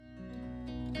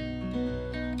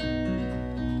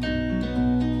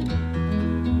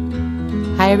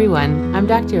Hi everyone, I'm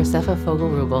Dr. Yosefa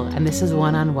Fogel-Rubel, and this is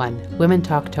One on One, Women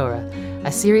Talk Torah,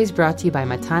 a series brought to you by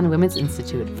Matan Women's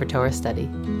Institute for Torah Study.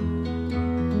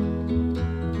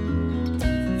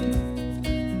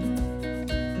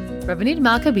 Rabbanit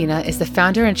Malka Bina is the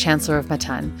founder and chancellor of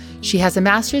Matan. She has a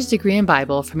master's degree in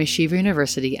Bible from Yeshiva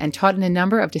University and taught in a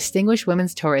number of distinguished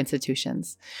women's Torah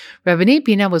institutions. Rabbanit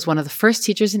Bina was one of the first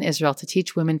teachers in Israel to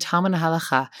teach women Talmud and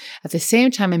Halacha, at the same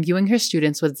time imbuing her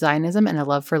students with Zionism and a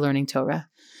love for learning Torah.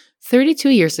 32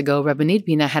 years ago, Rabbanit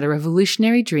Bina had a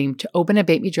revolutionary dream to open a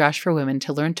Beit Midrash for women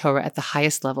to learn Torah at the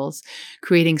highest levels,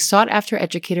 creating sought-after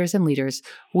educators and leaders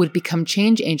who would become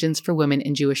change agents for women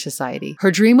in Jewish society.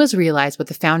 Her dream was realized with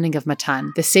the founding of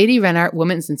Matan, the Sadie Renard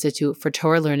Women's Institute for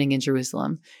Torah Learning in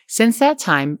Jerusalem. Since that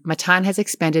time, Matan has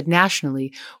expanded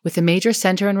nationally with a major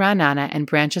center in Ra'anana and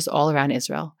branches all around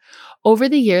Israel. Over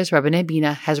the years, Rabbanit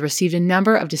Bina has received a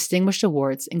number of distinguished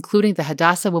awards, including the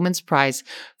Hadassah Women's Prize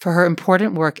for her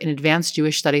important work in advanced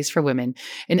Jewish studies for women,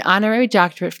 an honorary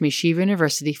doctorate from Yeshiva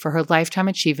University for her lifetime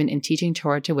achievement in teaching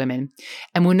Torah to women,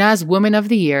 Emunah's Woman of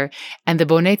the Year, and the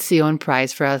Bonei Tzion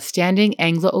Prize for outstanding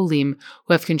Anglo-Olim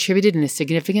who have contributed in a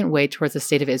significant way towards the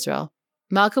state of Israel.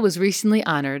 Malka was recently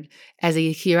honored as a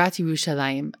Yechirat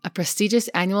Yerushalayim, a prestigious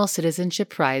annual citizenship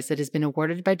prize that has been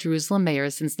awarded by Jerusalem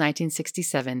mayors since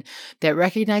 1967 that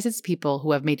recognizes people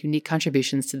who have made unique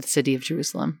contributions to the city of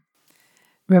Jerusalem.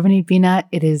 Rabbanit Bina,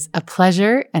 it is a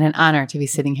pleasure and an honor to be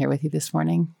sitting here with you this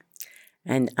morning.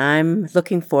 And I'm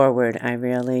looking forward. I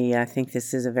really think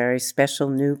this is a very special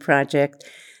new project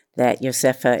that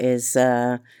Yosefa is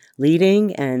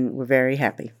leading, and we're very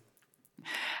happy.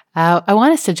 I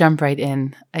want us to jump right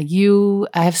in. I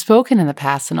have spoken in the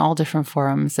past in all different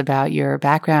forums about your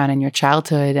background and your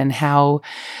childhood and how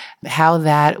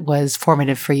that was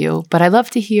formative for you. But I'd love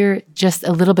to hear just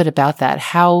a little bit about that,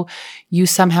 how you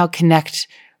somehow connect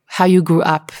how you grew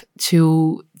up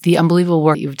to the unbelievable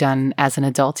work you've done as an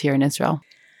adult here in Israel.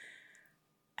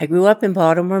 I grew up in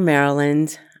Baltimore,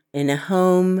 Maryland, in a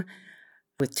home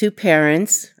with two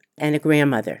parents and a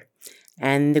grandmother.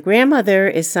 And the grandmother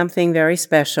is something very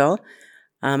special.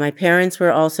 My parents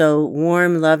were also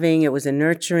warm, loving. It was a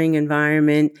nurturing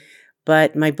environment.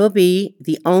 But my booby,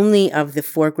 the only of the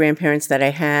four grandparents that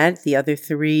I had, the other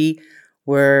three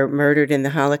were murdered in the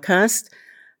Holocaust.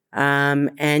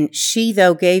 And she,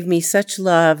 though, gave me such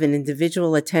love and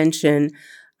individual attention,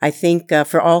 I think,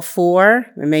 for all four,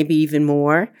 or maybe even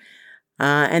more.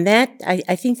 And that,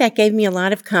 I think that gave me a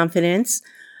lot of confidence.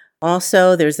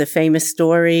 Also, there's a famous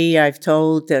story I've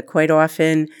told quite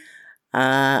often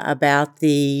about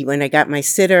when I got my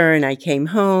sitter and I came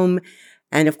home.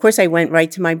 And of course, I went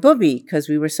right to my booby because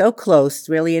we were so close,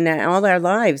 really, in all our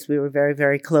lives. We were very,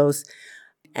 very close.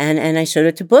 And I showed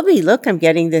it to Booby. Look, I'm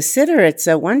getting this sitter. It's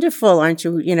so wonderful. Aren't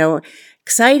you,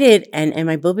 excited? And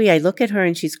my Booby, I look at her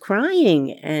and she's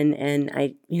crying. And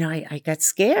I got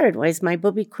scared. Why is my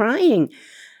Booby crying?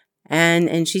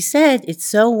 And she said, it's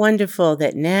so wonderful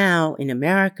that now in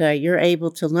America, you're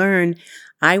able to learn.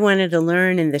 I wanted to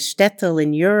learn in the shtetl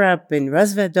in Europe, in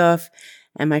Rosvadov,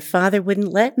 and my father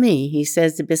wouldn't let me. He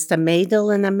says, du bist a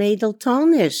Mädel and a Mädel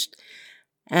toll.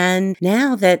 And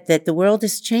now that the world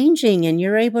is changing and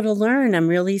you're able to learn, I'm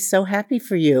really so happy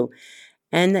for you.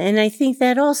 And I think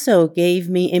that also gave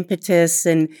me impetus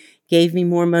and gave me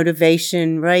more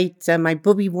motivation, right? My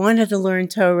booby wanted to learn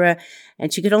Torah,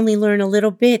 and she could only learn a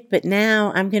little bit, but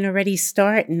now I'm going to already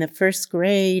start in the first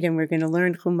grade, and we're going to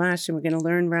learn Chumash, and we're going to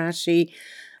learn Rashi.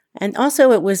 And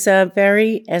also it was a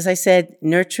very, as I said,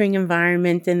 nurturing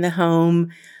environment in the home.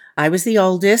 I was the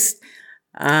oldest.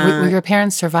 Were your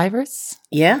parents survivors?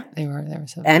 Yeah. They were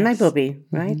survivors. And my booby,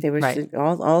 right? They were right.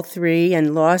 all three,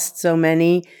 and lost so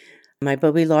many. My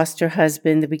booby lost her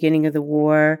husband at the beginning of the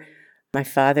war. My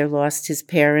father lost his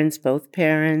parents, both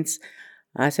parents.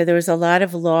 So there was a lot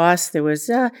of loss. There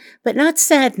was, but not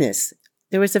sadness.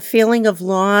 There was a feeling of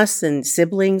loss and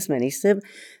siblings, many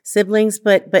siblings,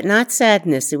 but not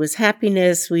sadness. It was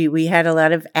happiness. We had a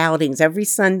lot of outings. Every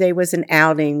Sunday was an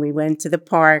outing. We went to the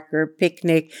park or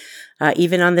picnic,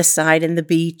 even on the side in the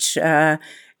beach.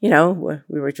 We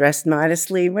were dressed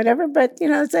modestly, whatever, but,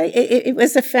 it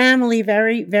was a family,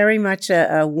 very, very much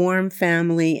a warm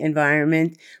family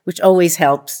environment, which always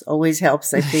helps,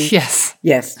 I think. Yes.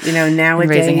 Yes. Nowadays,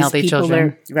 raising healthy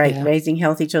children. Raising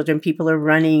healthy children. People are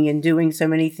running and doing so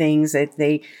many things that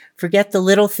they forget the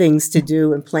little things to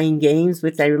do and playing games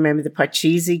I remember the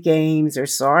Parcheesi games or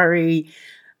Sorry.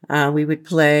 We would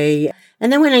play.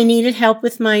 And then when I needed help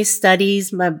with my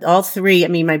studies, all three,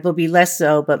 my booby less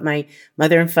so, but my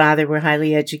mother and father were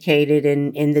highly educated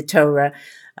in the Torah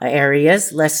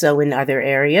areas, less so in other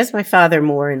areas. My father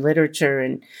more in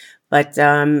literature But,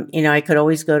 I could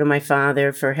always go to my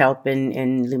father for help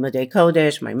in Limudei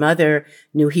Kodesh. My mother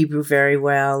knew Hebrew very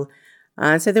well.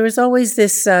 So there was always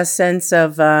this sense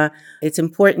of it's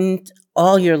important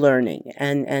all you're learning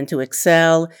and to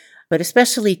excel, but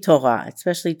especially Torah.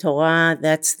 Especially Torah,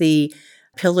 that's the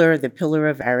pillar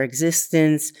of our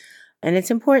existence. And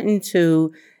it's important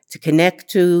to connect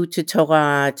to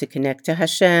Torah, to connect to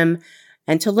Hashem,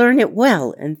 and to learn it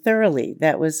well and thoroughly.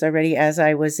 That was already as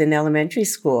I was in elementary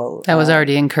school. That was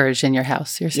already encouraged in your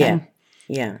house, you're saying?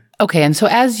 Yeah. Okay, and so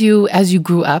as you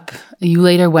grew up, you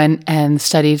later went and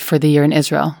studied for the year in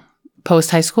Israel,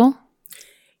 post-high school?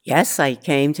 Yes, I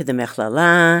came to the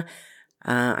Mechlala.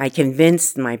 I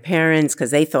convinced my parents,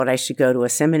 because they thought I should go to a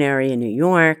seminary in New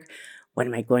York. When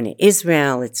am I going to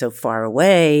Israel? It's so far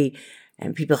away.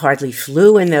 And people hardly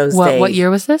flew in those days. What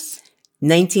year was this?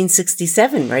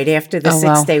 1967, right after the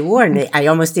Six-Day War. And I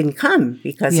almost didn't come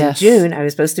because in June, I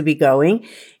was supposed to be going.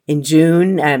 In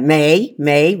June, May,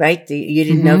 right? You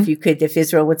didn't know if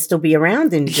Israel would still be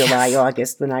around in July,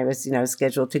 August when I was,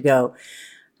 scheduled to go.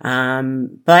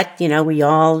 But, we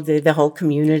all, the whole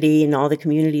community and all the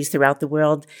communities throughout the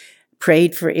world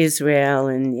prayed for Israel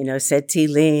and, said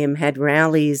Tehillim, had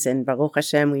rallies, and Baruch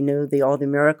Hashem, we knew all the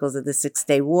miracles of the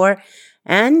Six-Day War.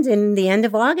 And in the end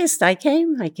of August, I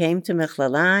came to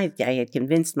Mechlala. I had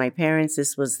convinced my parents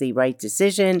this was the right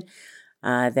decision,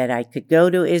 that I could go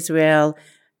to Israel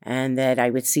and that I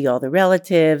would see all the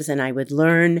relatives and I would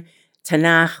learn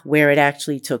Tanakh where it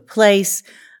actually took place.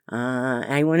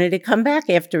 I wanted to come back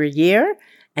after a year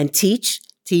and teach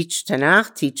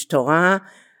Tanakh, teach Torah,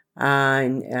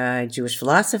 Jewish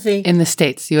philosophy. In the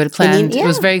States, you had planned. It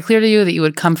was very clear to you that you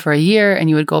would come for a year and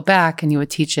you would go back and you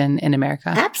would teach in America.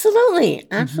 Absolutely.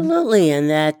 And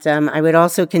that I would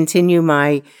also continue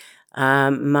my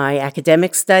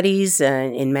academic studies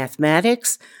in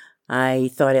mathematics. I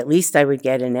thought at least I would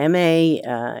get an MA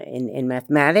in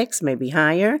mathematics, maybe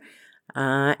higher,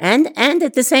 and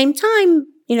at the same time,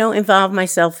 involve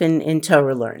myself in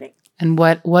Torah learning. And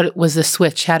what was the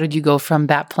switch? How did you go from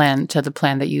that plan to the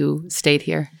plan that you stayed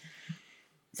here?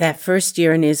 That first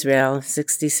year in Israel,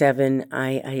 67,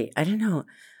 I don't know,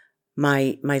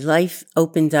 my life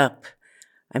opened up.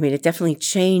 I mean, it definitely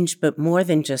changed, but more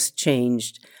than just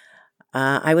changed.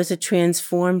 I was a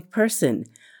transformed person.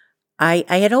 I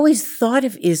had always thought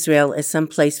of Israel as some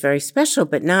place very special,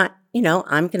 but not,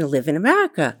 I'm going to live in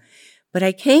America. But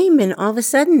I came and all of a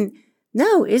sudden,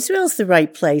 no, Israel's the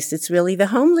right place. It's really the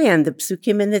homeland. The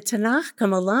Psukim and the Tanakh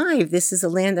come alive. This is a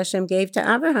land Hashem gave to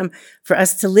Abraham for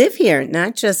us to live here,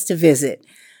 not just to visit.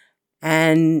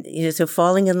 And, so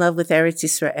falling in love with Eretz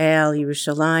Yisrael,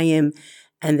 Yerushalayim,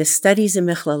 and the studies in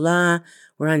Mechlala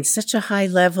were on such a high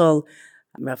level.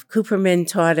 Rav Kuperman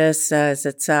taught us,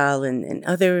 Zatzal, and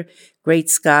other great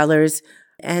scholars.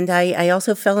 And I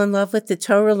also fell in love with the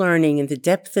Torah learning and the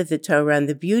depth of the Torah and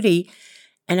the beauty.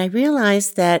 And I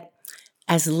realized that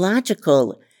as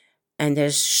logical and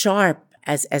as sharp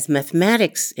as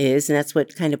mathematics is, and that's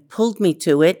what kind of pulled me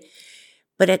to it,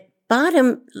 but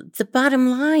the bottom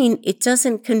line, it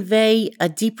doesn't convey a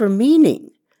deeper meaning.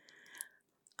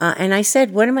 And I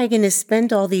said, what am I going to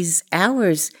spend all these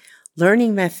hours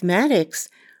learning mathematics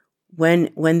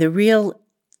when the real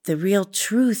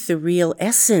truth, the real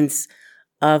essence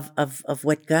of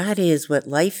what God is, what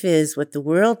life is, what the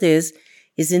world is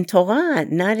in Torah,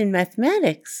 not in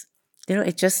mathematics.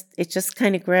 It just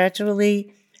kind of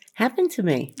gradually happened to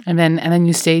me. And then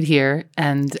you stayed here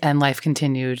and life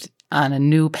continued on a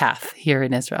new path here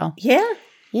in Israel. Yeah.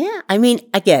 I mean,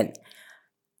 again,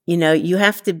 you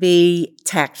have to be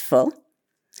tactful.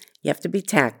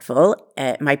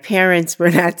 My parents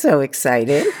were not so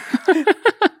excited.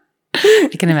 I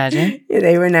can imagine.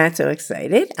 They were not so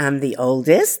excited. I'm the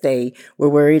oldest. They were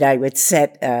worried I would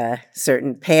set a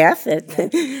certain path.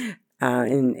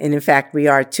 And in fact,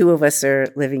 two of us are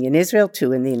living in Israel,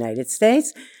 2 in the United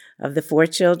States, of the 4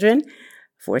 children,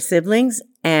 4 siblings.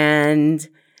 And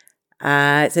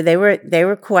so they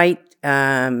were quite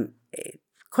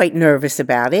nervous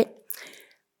about it.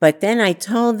 But then I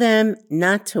told them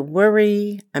not to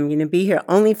worry. I'm going to be here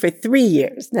only for 3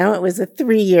 years. Now it was a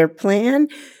 3-year plan.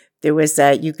 There was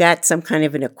you got some kind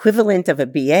of an equivalent of a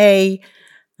BA,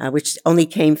 which only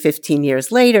came 15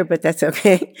 years later, but that's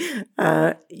okay.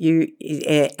 So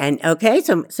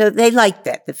they liked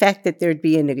that, the fact that there'd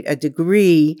be a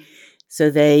degree.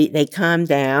 So they calmed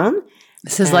down.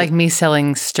 This is like me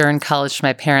selling Stern College to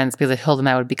my parents because I told them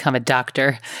I would become a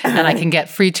doctor and I can get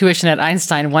free tuition at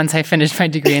Einstein once I finish my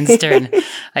degree in Stern.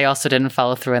 I also didn't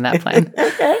follow through on that plan.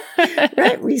 Okay.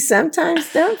 Right. We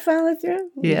sometimes don't follow through.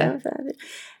 Yeah.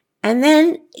 And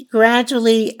then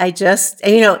gradually I just,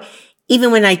 even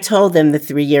when I told them the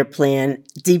 3-year plan,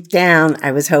 deep down,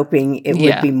 I was hoping it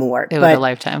would be more. It was a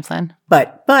lifetime plan.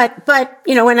 But,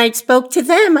 when I spoke to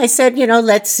them, I said,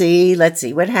 let's see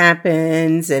what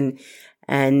happens. And,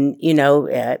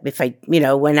 if I,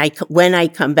 when I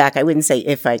come back, I wouldn't say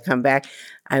if I come back,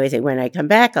 I would say when I come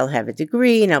back, I'll have a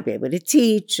degree and I'll be able to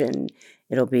teach and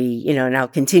it'll be, and I'll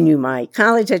continue my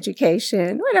college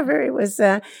education, whatever it was.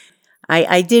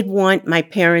 I did want my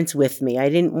parents with me. I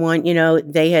didn't want,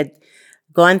 they had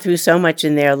gone through so much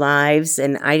in their lives,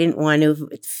 and I didn't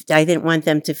want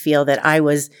them to feel that I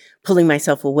was pulling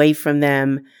myself away from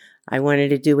them. I wanted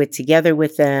to do it together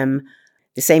with them.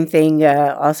 The same thing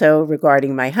also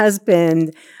regarding my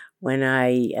husband. When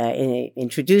I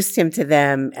introduced him to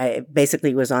them, I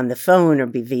basically was on the phone or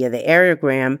via the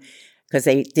aerogram because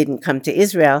they didn't come to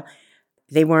Israel.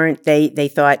 They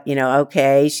thought,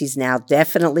 okay, she's now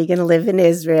definitely going to live in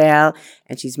Israel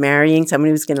and she's marrying someone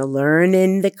who's going to learn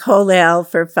in the Kollel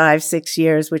for 5-6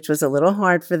 years, which was a little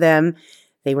hard for them.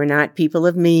 They were not people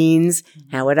of means.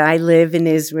 How would I live in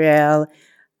Israel?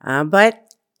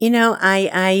 But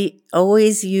I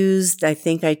always used, I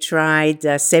think I tried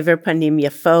Sever Panim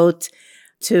Yafot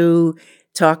to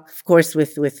talk, of course,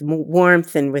 with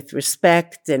warmth and with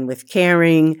respect and with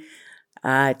caring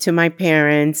to my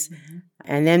parents. Mm-hmm.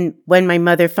 And then when my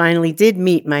mother finally did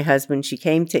meet my husband, she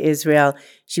came to Israel.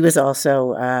 She was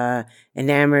also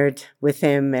enamored with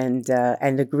him and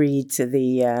agreed to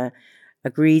the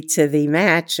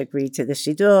match, agreed to the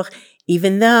shidduch,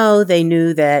 even though they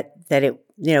knew that it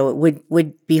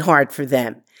would be hard for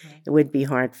them. It would be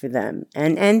hard for them,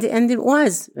 and it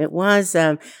was.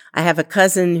 I have a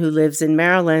cousin who lives in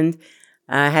Maryland,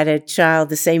 had a child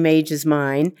the same age as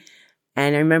mine.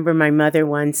 And I remember my mother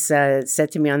once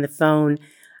said to me on the phone,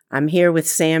 "I'm here with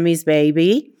Sammy's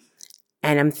baby,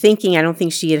 and I'm thinking, I don't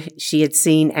think she had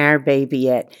seen our baby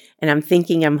yet, and I'm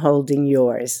thinking I'm holding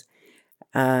yours,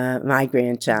 my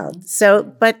grandchild." So,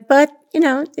 but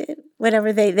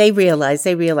whatever they realized.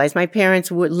 My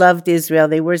parents loved Israel.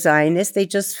 They were Zionists. They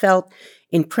just felt,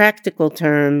 in practical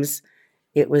terms,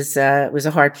 it was a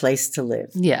hard place to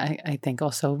live. Yeah, I think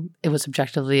also it was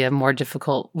objectively a more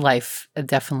difficult life,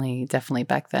 definitely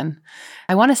back then.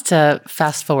 I want us to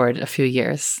fast forward a few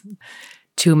years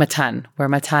to Matan, where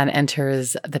Matan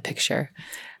enters the picture,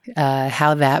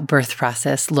 how that birth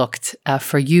process looked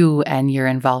for you and your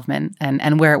involvement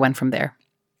and where it went from there.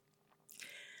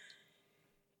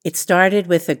 It started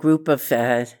with a group of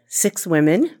 6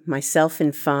 women, myself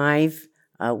and 5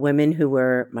 women who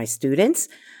were my students,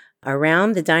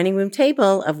 around the dining room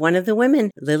table of one of the women,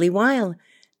 Lily Weil.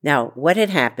 Now, what had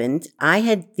happened, I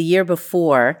had the year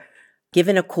before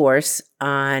given a course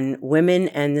on women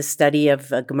and the study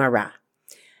of Gemara.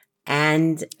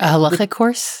 And a halacha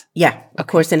course? Yeah, a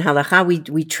course in halacha.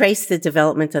 We traced the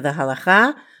development of the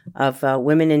halacha of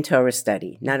women in Torah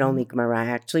study, not only Gemara,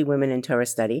 actually, women in Torah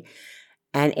study.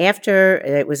 And after,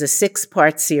 it was a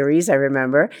 6-part series, I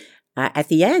remember, at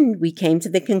the end, we came to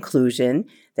the conclusion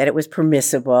that it was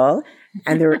permissible.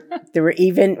 And there were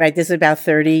even, right, this is about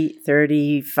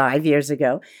 35 years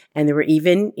ago, and there were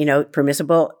even,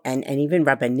 permissible and even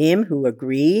Rabbanim who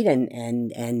agreed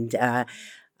and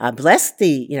blessed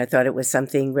thought it was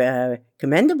something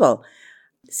commendable.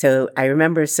 So I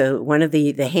remember, one of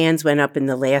the hands went up in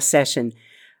the last session.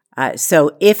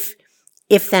 So if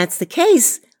that's the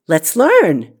case, let's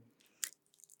learn.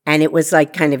 And it was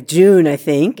like kind of June, I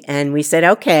think. And we said,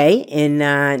 okay, in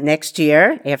next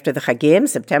year, after the Chagim,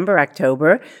 September,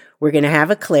 October, we're going to have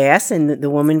a class. And the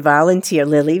woman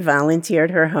Lily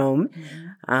volunteered her home. Mm-hmm.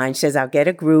 And she says, I'll get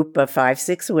a group of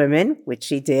 5-6 women, which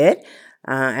she did.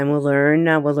 And we'll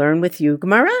learn with you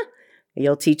Gemara.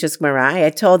 You'll teach us Gemara. I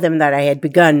had told them that I had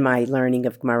begun my learning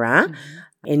of Gemara.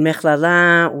 Mm-hmm. In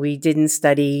Mechlala, we didn't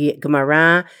study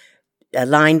Gemara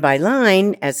line by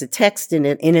line as a text in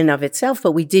and of itself,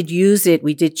 but we did use it.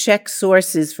 We did check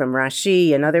sources from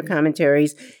Rashi and other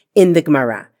commentaries in the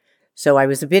Gemara. So I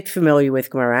was a bit familiar with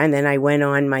Gemara, and then I went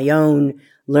on my own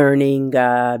learning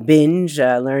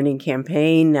learning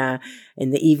campaign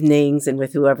in the evenings and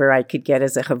with whoever I could get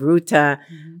as a chavruta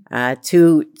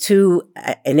to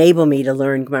enable me to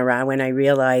learn Gemara when I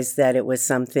realized that it was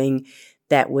something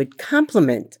that would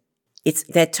complement. It's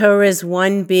that Torah is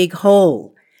one big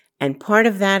whole. And part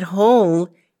of that whole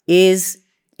is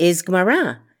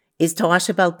Gemara, is Torah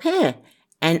Sheba'al Peh.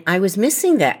 And I was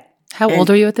missing that. How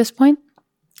old are you at this point?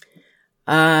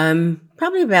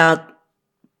 Probably about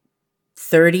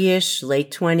 30-ish,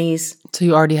 late 20s. So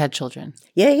you already had children?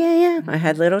 Yeah. I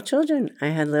had little children.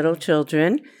 And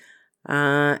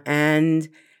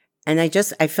I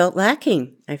felt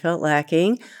lacking.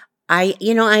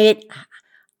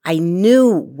 I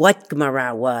knew what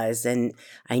Gemara was, and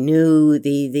I knew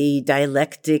the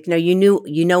dialectic. No, you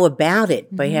know about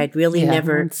it, but I had really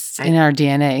never. It's in our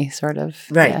DNA, sort of.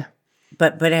 Right. Yeah.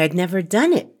 But I had never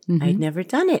done it. I had never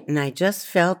done it, and I just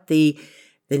felt the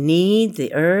need,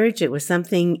 the urge. It was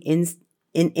something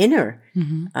inner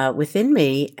within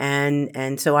me,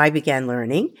 and so I began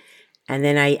learning, and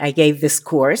then I gave this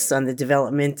course on the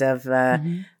development of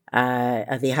the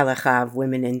halacha of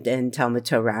women in Talmud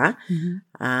Torah,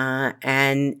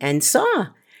 and saw.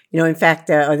 In fact,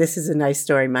 this is a nice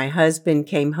story. My husband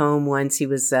came home once. He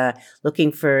was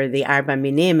looking for the Arba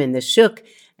Minim in the Shuk,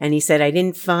 and he said, "I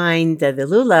didn't find the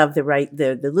lulav, the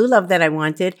lulav that I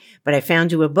wanted, but I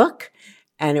found you a book."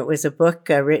 And it was a book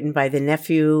written by the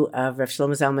nephew of Rav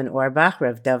Shlomo Zalman Auerbach,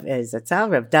 Rav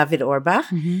David Auerbach,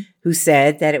 who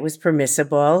said that it was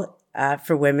permissible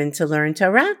for women to learn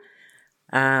Torah.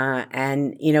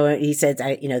 And he said,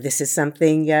 this is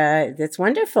something that's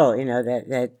wonderful.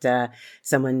 That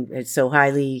someone so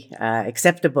highly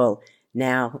acceptable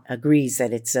now agrees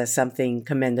that it's something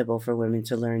commendable for women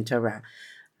to learn Torah.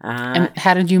 And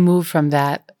how did you move from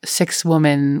that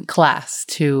 6-woman class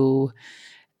to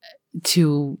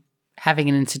having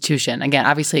an institution? Again,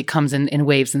 obviously it comes in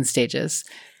waves and stages.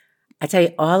 I tell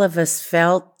you, all of us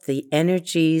felt the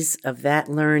energies of that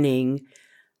learning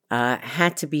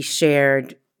had to be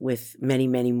shared with many,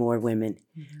 many more women.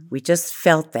 We just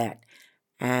felt that.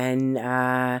 And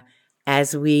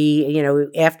as we,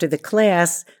 after the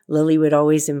class, Lily would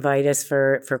always invite us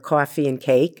for coffee and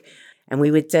cake. And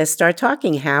we would start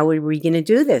talking, how are we going to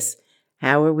do this?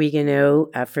 How are we going to,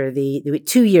 for the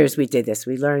 2 years we did this,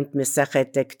 we learned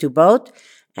Masechet Ketubot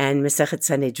and Masechet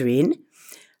Sanhedrin.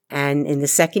 And in the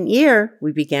second year,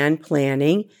 we began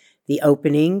planning the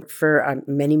opening for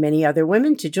many, many other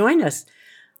women to join us.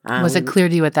 Was it clear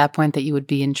to you at that point that you would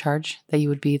be in charge, that you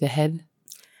would be the head?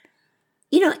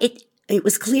 It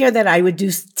was clear that I would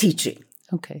do teaching.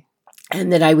 Okay.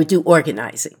 And that I would do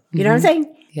organizing. You know what I'm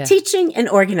saying? Yeah. Teaching and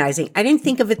organizing. I didn't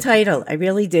think of a title. I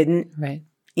really didn't. Right.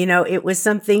 It was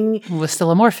something. It was still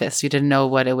amorphous. You didn't know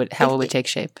how it would take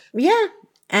shape. Yeah.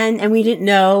 And we didn't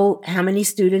know how many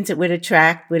students it would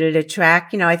attract. Would it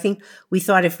attract, I think we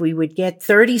thought if we would get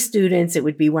 30 students, it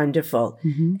would be wonderful.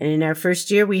 And in our first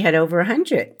year, we had over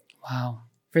 100. Wow.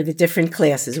 For the different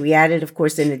classes. We added, of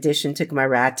course, in addition to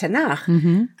Gemara, Tanakh.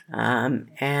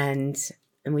 And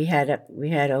we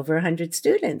had over 100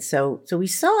 students. So we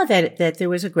saw that there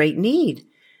was a great need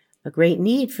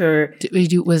for.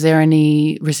 Was there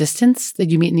any resistance?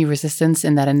 Did you meet any resistance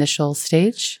in that initial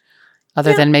stage,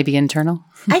 other than maybe internal?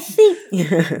 I think.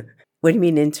 What do you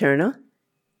mean internal?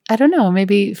 I don't know.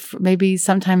 Maybe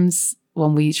sometimes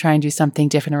when we try and do something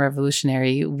different or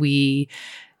revolutionary, we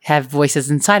have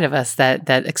voices inside of us that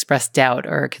express doubt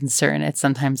or concern.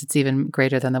 Sometimes it's even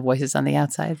greater than the voices on the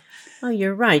outside. Oh,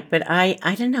 you're right, but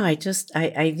I don't know. I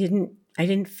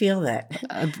didn't feel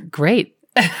that. Great.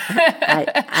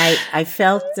 I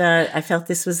felt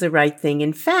this was the right thing.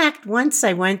 In fact, once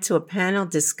I went to a panel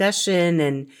discussion,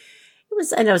 and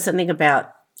I know something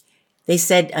about. They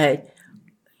said,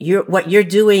 what you're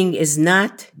doing is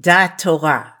not Da'at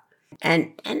Torah,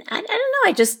 and I don't know.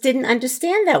 I just didn't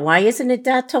understand that. Why isn't it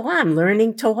Da'at Torah? I'm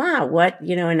learning Torah.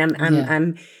 And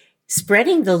I'm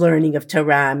spreading the learning of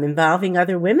Torah. I'm involving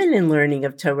other women in learning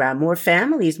of Torah. More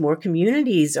families, more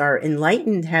communities are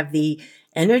enlightened, have the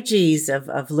energies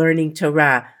of learning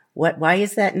Torah. Why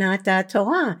is that not Da'at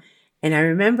Torah? And I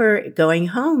remember going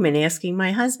home and asking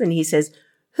my husband, he says,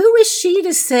 who is she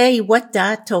to say what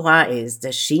Da'at Torah is?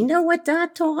 Does she know what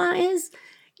Da'at Torah is?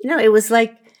 It was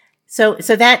like, so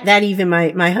that even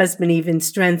my husband even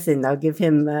strengthened. I'll give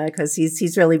him, cause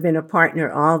he's really been a partner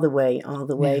all the way.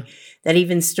 Yeah. That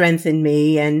even strengthened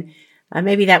me. And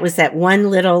maybe that was that one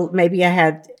little, maybe I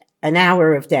had an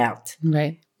hour of doubt.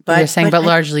 Right. But you're saying, but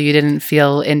largely you didn't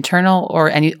feel internal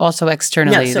and also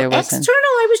externally no, there wasn't. External,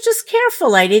 I was just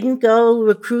careful. I didn't go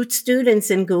recruit students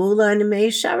in Geula and Mei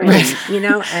Sharim,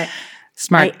 right.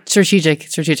 Smart,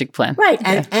 strategic plan. Right.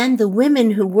 And the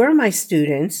women who were my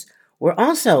students were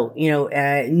also,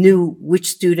 knew which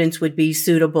students would be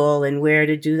suitable and where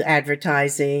to do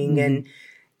advertising and,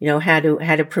 how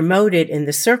to promote it in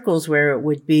the circles where it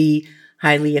would be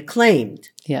highly acclaimed.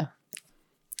 Yeah.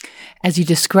 As you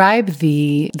describe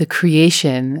the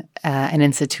creation and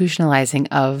institutionalizing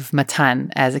of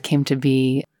Matan as it came to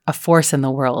be a force in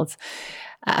the world,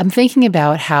 I'm thinking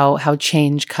about how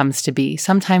change comes to be.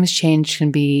 Sometimes change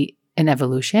can be an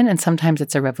evolution and sometimes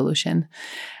it's a revolution.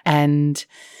 And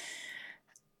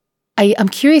I'm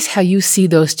curious how you see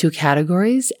those two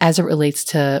categories as it relates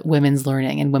to women's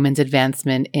learning and women's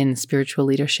advancement in spiritual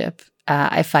leadership.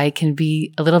 If I can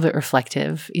be a little bit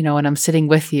reflective, when I'm sitting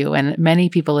with you, and many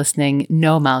people listening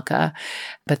know Malka,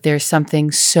 but there's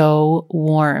something so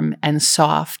warm and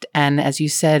soft, and as you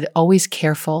said, always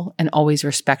careful and always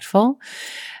respectful.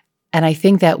 And I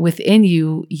think that within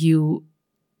you've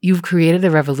created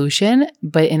a revolution,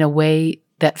 but in a way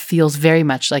that feels very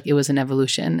much like it was an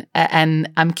evolution. And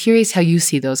I'm curious how you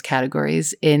see those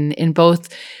categories in both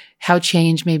how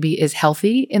change maybe is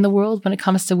healthy in the world when it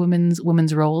comes to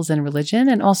women's roles in religion,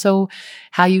 and also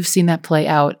how you've seen that play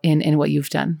out in what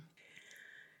you've done.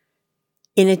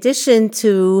 In addition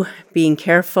to being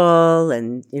careful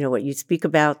and, what you speak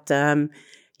about,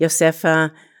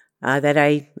 Josefa, that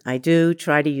I do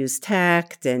try to use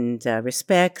tact and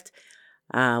respect,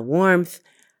 warmth.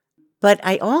 But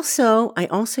I also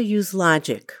use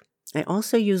logic.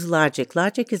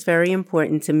 Logic is very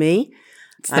important to me.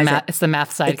 It's the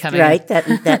math side coming right,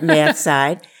 in. that math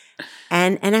side.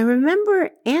 And I remember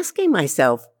asking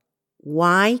myself,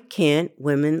 why can't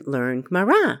women learn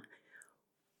Gemara?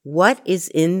 What is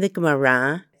in the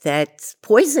Gemara that's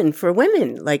poison for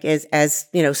women? Like as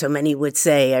so many would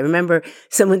say. I remember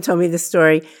someone told me the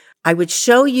story. I would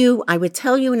tell you,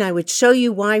 and I would show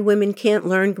you why women can't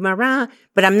learn Gemara,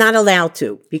 but I'm not allowed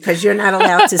to, because you're not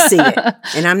allowed to see it,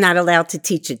 and I'm not allowed to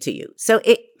teach it to you. So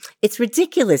it's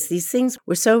ridiculous. These things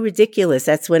were so ridiculous.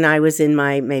 That's when I was in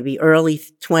my maybe early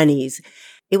 20s.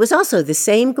 It was also the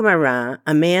same Gemara.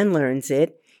 A man learns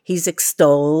it. He's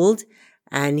extolled,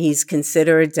 and he's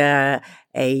considered a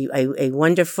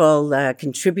wonderful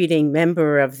contributing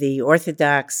member of the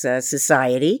Orthodox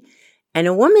society, and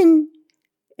a woman.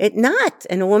 And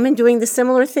a woman doing the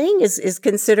similar thing is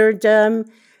considered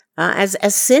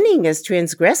as sinning, as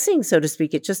transgressing, so to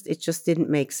speak. It just didn't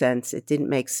make sense. It didn't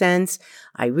make sense.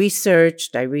 I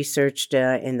researched in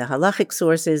the halachic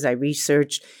sources. I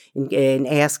researched and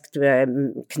asked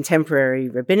contemporary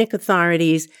rabbinic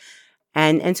authorities,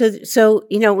 and so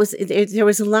there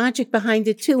was a logic behind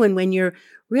it too. And when you're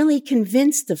really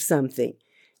convinced of something,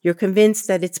 you're convinced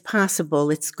that it's possible,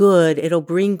 it's good, it'll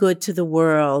bring good to the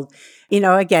world.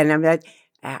 Again,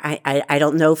 I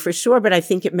don't know for sure, but I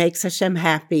think it makes Hashem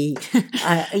happy.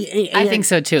 I think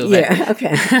so too. Yeah,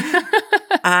 okay.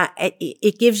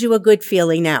 It gives you a good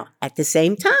feeling. Now, at the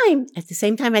same time, I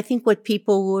think what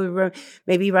people were,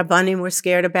 maybe Rabbanim were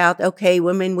scared about, okay,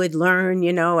 women would learn,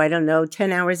 10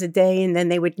 hours a day, and then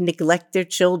they would neglect their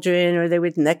children, or they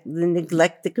would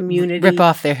neglect the community. Rip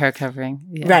off their hair covering.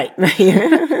 Yeah. Right.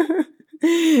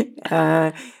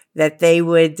 That they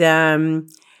would, not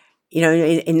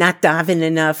daven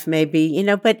enough, maybe,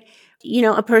 but,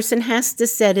 a person has to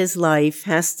set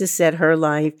her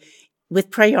life with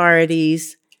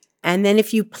priorities. And then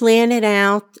if you plan it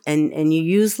out and you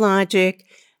use logic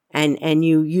and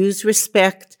you use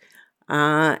respect,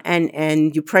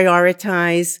 and you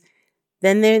prioritize,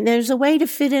 then there's a way to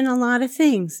fit in a lot of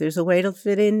things. There's a way to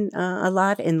fit in a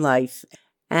lot in life.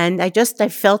 And I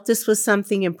felt this was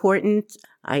something important.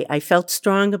 I felt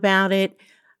strong about it,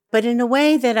 but in a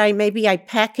way that I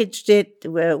packaged it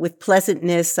with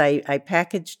pleasantness. I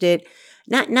packaged it,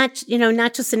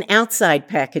 not just an outside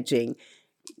packaging,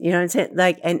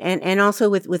 and also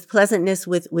with pleasantness,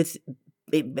 with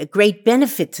a great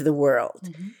benefit to the world.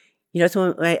 Mm-hmm.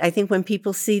 So I think when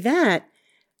people see that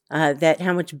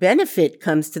how much benefit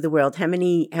comes to the world, how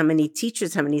many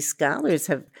teachers, how many scholars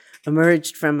have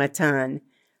emerged from Matan,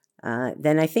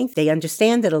 then I think they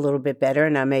understand it a little bit better,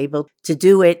 and I'm able to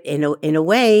do it in a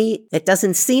way that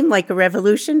doesn't seem like a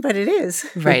revolution, but it is.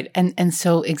 Right. And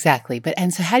so exactly.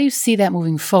 And so how do you see that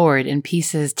moving forward in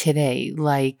pieces today,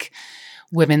 like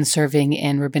women serving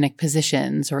in rabbinic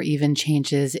positions, or even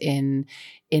changes in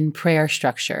prayer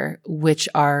structure, which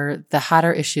are the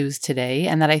hotter issues today,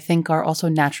 and that I think are also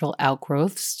natural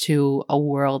outgrowths to a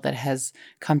world that has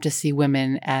come to see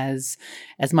women as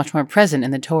much more present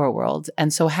in the Torah world.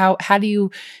 And so how do you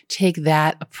take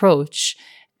that approach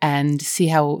and see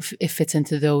how it fits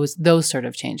into those sort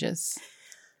of changes?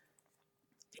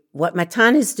 What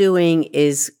Matan is doing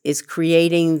is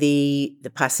creating the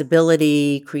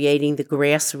possibility, creating the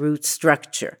grassroots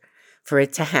structure for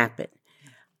it to happen.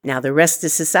 Now, the rest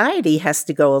of society has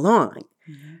to go along.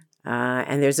 Mm-hmm.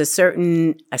 And there's a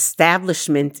certain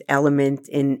establishment element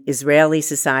in Israeli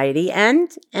society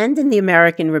and in the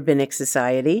American rabbinic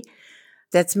society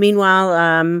that's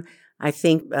meanwhile, I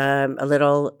think, a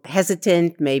little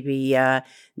hesitant, maybe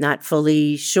not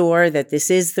fully sure that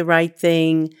this is the right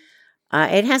thing.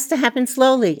 It has to happen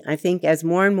slowly. I think as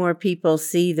more and more people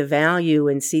see the value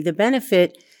and see the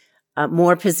benefit,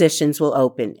 more positions will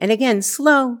open. And again,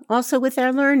 slow. Also with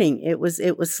our learning, it was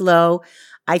slow.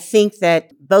 I think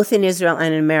that both in Israel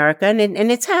and in America, and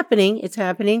it's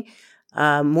happening.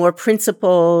 More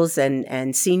principals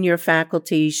and senior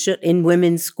faculty should in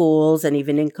women's schools and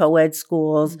even in co-ed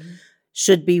schools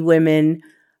should be women,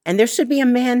 and there should be a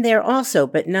man there also,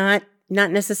 but not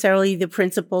necessarily the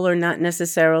principal or not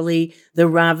necessarily the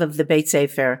Rav of the Beit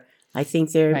Sefer. I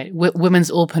think they're right. Women's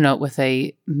ulpanot with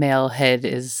a male head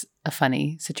is a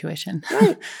funny situation.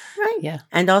 Right. Yeah.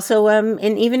 And also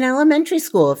in even elementary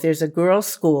school, if there's a girls'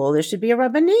 school, there should be a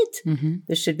rabbanit. Mm-hmm.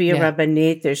 There should be a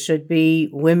rabbanit. There should be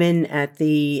women at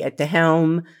the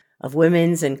helm of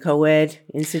women's and co-ed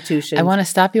institutions. I want to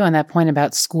stop you on that point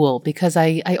about school, because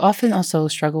I often also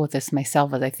struggle with this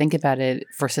myself as I think about it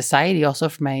for society, also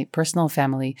for my personal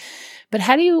family. But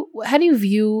how do you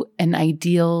view an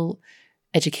ideal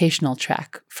educational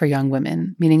track for young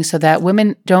women? Meaning so that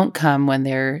women don't come when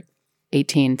they're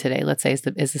 18 today, let's say is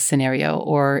the scenario,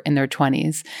 or in their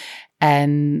 20s.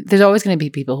 And there's always going to be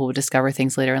people who will discover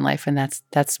things later in life, and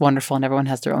that's wonderful, and everyone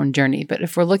has their own journey. But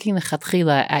if we're looking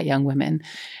lechatchila at young women,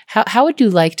 how would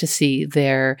you like to see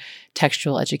their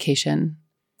textual education?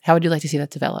 How would you like to see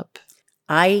that develop?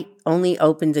 I only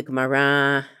opened a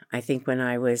Gemara, I think when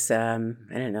I was,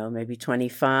 maybe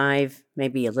 25,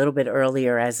 maybe a little bit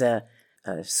earlier as a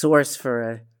source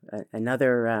for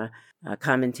another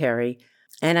commentary.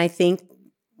 And I think,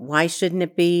 why shouldn't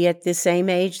it be at the same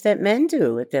age that men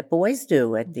do, that boys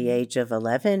do, at the age of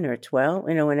 11 or 12?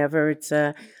 Whenever it's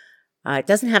it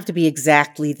doesn't have to be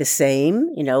exactly the same.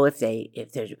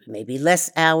 If there's maybe less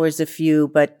hours, a few,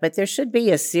 but there should be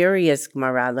a serious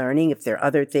Gemara learning. If there are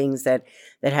other things that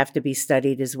have to be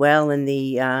studied as well in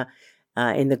the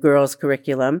girls'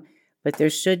 curriculum. But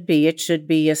it should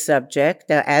be a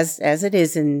subject, as it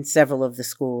is in several of the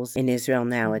schools in Israel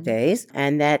nowadays,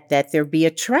 and that there be a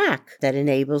track that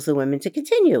enables the women to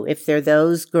continue. If there are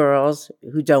those girls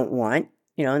who don't want,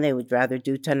 and they would rather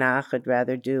do Tanakh, would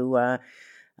rather do a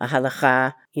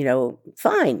halacha,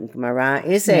 fine. Gemara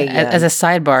is as a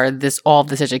sidebar, all of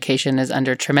this education is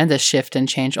under tremendous shift and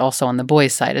change also on the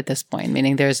boys' side at this point,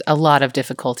 meaning there's a lot of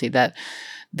difficulty that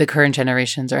the current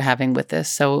generations are having with this.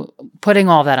 So putting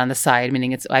all that on the side,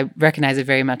 meaning I recognize it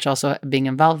very much also being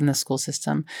involved in the school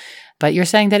system. But you're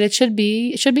saying that it should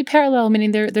be parallel,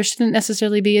 meaning there shouldn't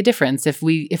necessarily be a difference. If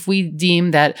we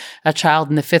deem that a child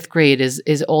in the 5th grade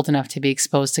is old enough to be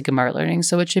exposed to Gemara learning,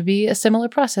 so it should be a similar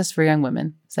process for young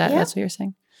women. That's what you're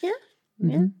saying? Yeah.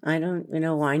 Mm-hmm. Yeah. I don't,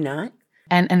 why not?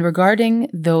 And regarding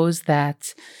those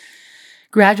that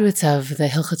graduates of the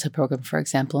Hilchata program, for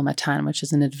example, Matan, which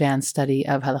is an advanced study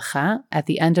of halacha, at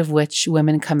the end of which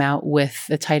women come out with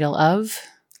the title of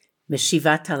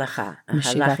Meshivat Halacha, a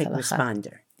halachic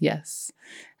responder. Yes.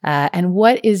 And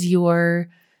where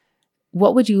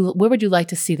would you like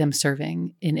to see them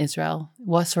serving in Israel?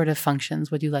 What sort of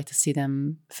functions would you like to see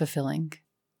them fulfilling?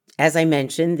 As I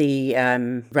mentioned, the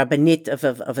rabbanit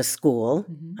of a school,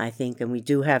 I think, and we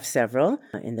do have several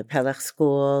in the Pelech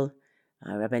school,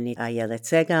 Rabbanit Ayelet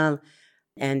Segal,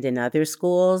 and in other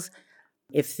schools.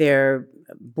 If they're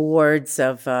boards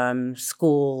of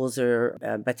schools or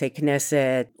Batei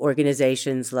Knesset,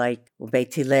 organizations like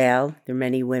Beit Hillel, there are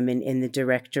many women in the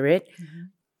directorate.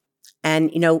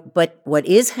 And, but what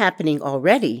is happening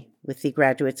already with the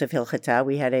graduates of Hilchata,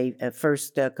 we had a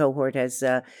first cohort has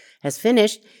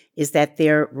finished, is that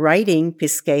they're writing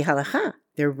Piskei Halacha.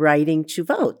 They're writing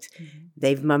Tshuvot.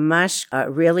 They've mamash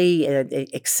really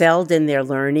excelled in their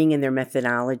learning and their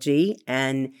methodology,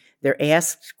 and they're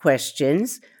asked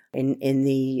questions in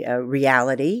the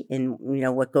reality, in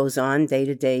what goes on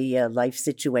day-to-day life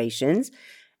situations,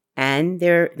 and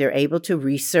they're able to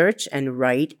research and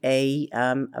write a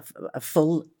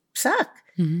full psak.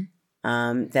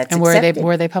 That's and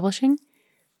where are they publishing?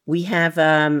 We have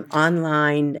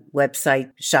online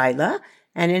website Shaila.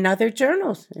 And in other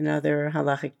journals, in other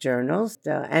halachic journals,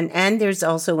 and there's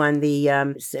also on the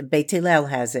Beit Hillel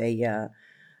has a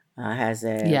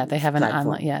they have an platform.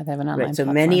 online they have an online right. So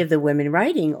platform. Many of the women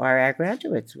writing are our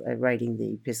graduates writing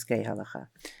the Piskei Halacha.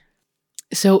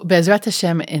 So Be'ezrat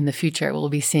Hashem, in the future, we'll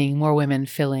be seeing more women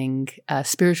filling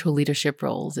spiritual leadership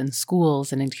roles in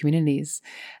schools and in communities.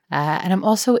 And I'm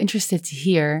also interested to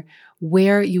hear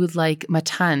where you would like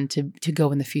Matan to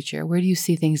go in the future. Where do you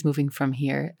see things moving from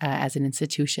here as an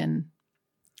institution?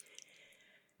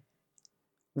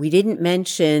 We didn't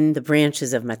mention the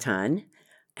branches of Matan.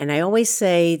 And I always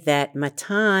say that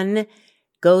Matan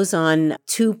goes on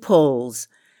 2 poles.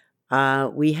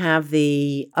 We have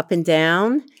the up and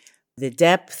down, the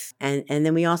depth, and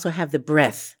then we also have the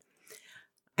breadth.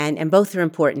 And both are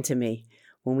important to me.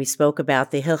 when we spoke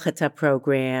about the Hilchata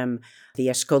program, the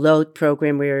Eshkolot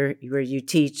program where you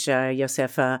teach,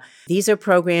 Yosefa. These are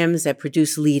programs that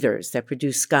produce leaders, that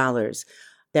produce scholars,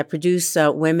 that produce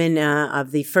women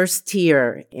of the first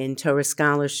tier in Torah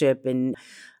scholarship and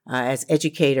as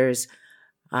educators.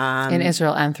 In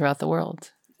Israel and throughout the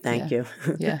world. Thank you.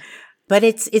 Yeah. But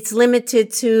it's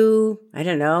limited to, I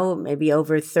don't know, maybe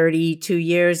over 32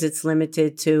 years, it's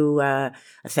limited to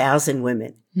 1,000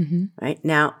 women. Mm-hmm. Right?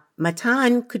 Now,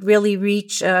 Matan could really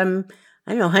reach, I don't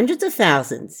know, hundreds of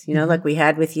thousands, like we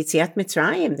had with Yetziat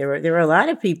Mitzrayim. There were a lot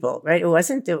of people, right? It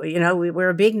wasn't, we were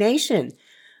a big nation.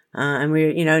 And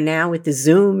we're, now with the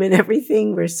Zoom and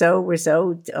everything, we're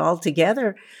so all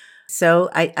together. So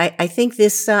I think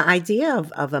this idea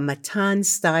of a Matan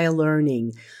style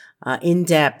learning, in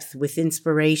depth, with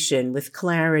inspiration, with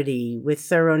clarity, with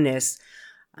thoroughness,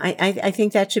 I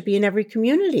think that should be in every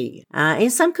community.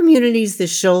 In some communities, the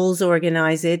shoals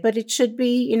organize it, but it should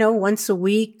be, once a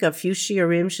week, a few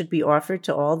shiurim should be offered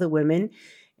to all the women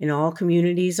in all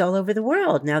communities all over the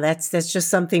world. Now, that's just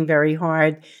something very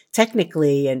hard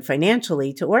technically and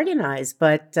financially to organize,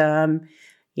 but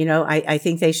I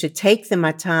think they should take the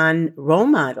Matan role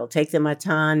model, take the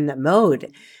Matan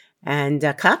mode, and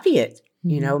copy it.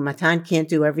 Mm-hmm. Matan can't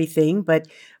do everything, but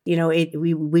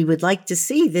we would like to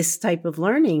see this type of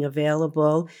learning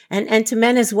available, and to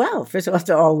men as well. First of all,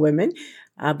 to all women,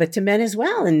 but to men as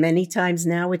well. And many times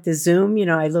now with the Zoom,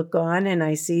 I look on and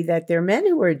I see that there are men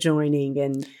who are joining.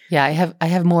 And yeah, I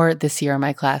have more this year in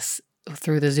my class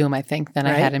through the Zoom, I think, than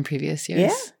I had in previous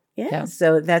years. Yeah.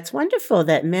 So that's wonderful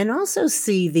that men also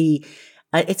see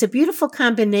it's a beautiful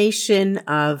combination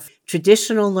of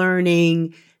traditional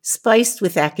learning, spiced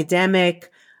with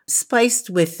academic, spiced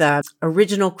with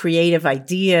original creative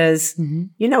ideas. Mm-hmm.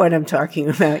 You know what I'm talking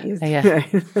about. Yeah.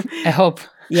 I hope.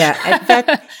 Yeah.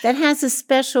 That has a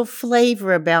special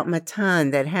flavor about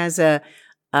Matan, that has a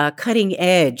cutting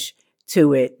edge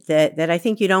to it that I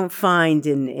think you don't find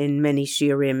in many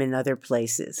shiurim in other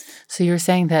places. So you're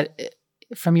saying that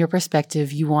from your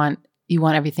perspective, you want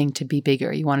everything to be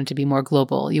bigger. You want it to be more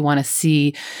global. You want to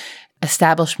see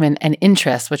establishment and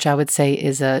interest, which I would say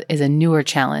is a newer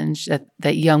challenge,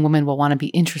 that young women will want to be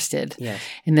interested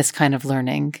in this kind of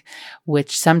learning,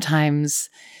 which sometimes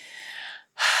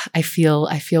I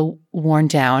feel worn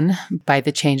down by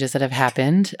the changes that have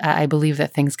happened. I believe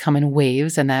that things come in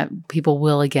waves and that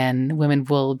women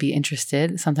will be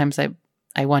interested. Sometimes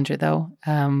I wonder though,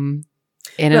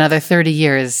 in another 30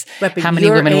 years, how many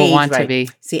women will want to be?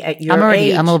 See, at your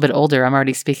age, I'm a little bit older. I'm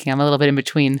already speaking. I'm a little bit in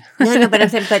between. No, but I'm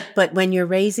saying, but when you're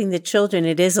raising the children,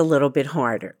 it is a little bit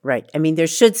harder, right? I mean, there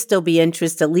should still be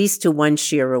interest, at least to one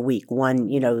shiur a week, one,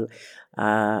 the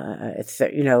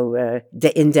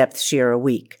in-depth shiur a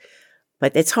week.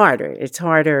 But it's harder. It's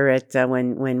harder at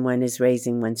when one is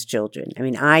raising one's children. I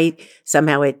mean,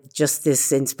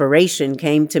 this inspiration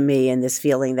came to me and this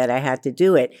feeling that I had to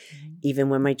do it, even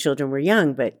when my children were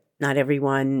young, but not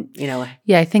everyone,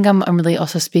 Yeah, I think I'm really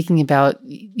also speaking about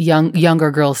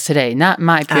younger girls today, not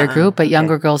my peer group, but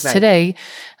younger girls today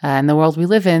in the world we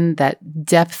live in, that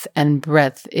depth and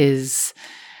breadth is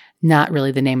not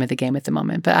really the name of the game at the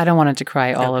moment. But I don't want to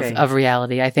decry all of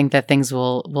reality. I think that things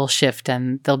will shift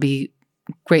and there'll be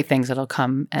great things that'll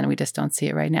come, and we just don't see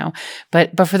it right now.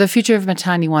 But for the future of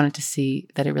Matan, you wanted to see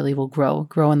that it really will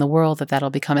grow in the world,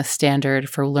 that'll become a standard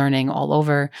for learning all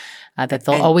over, that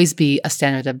there'll always be a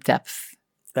standard of depth.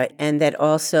 Right, and that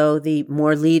also the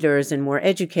more leaders and more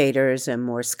educators and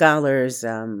more scholars,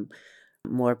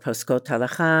 more poskot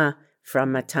halacha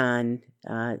from Matan,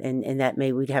 and that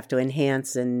we'd have to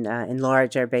enhance and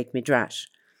enlarge our Beit Midrash.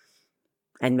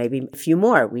 And maybe a few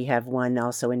more. We have one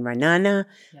also in Ra'anana,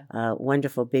 a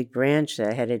wonderful big branch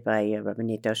headed by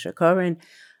Rabbanit Osher Koren.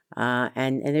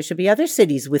 And there should be other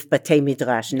cities with Batei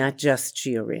Midrash, not just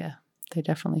shiurim. Yeah, they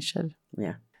definitely should.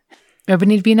 Yeah.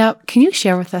 Rabbanit Bina, can you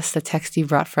share with us the text you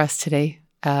brought for us today?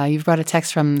 You've brought a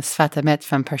text from Sfat Emet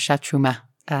from Parshat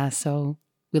Truma. So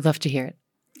we'd love to hear it.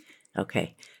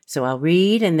 Okay. So I'll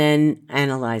read and then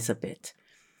analyze a bit.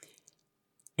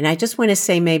 And I just want to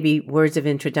say maybe words of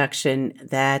introduction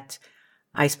that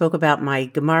I spoke about my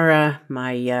Gemara,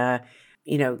 my,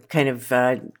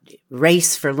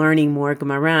 race for learning more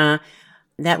Gemara.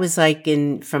 That was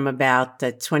from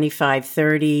about 25,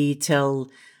 30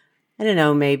 till, I don't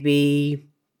know, maybe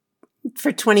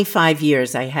for 25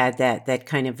 years I had that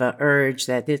kind of a urge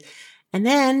and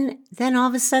then all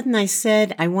of a sudden I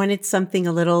said I wanted something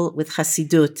a little with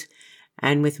Hasidut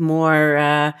and with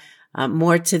more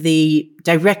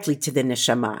directly to the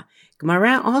neshama.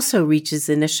 Gemara also reaches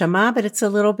the neshama, but it's a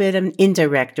little bit an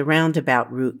indirect, a roundabout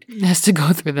route. It has to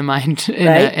go through the mind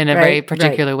in a very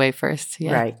particular way first.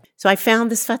 Yeah. Right. So I found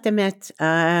the Sfat Emet.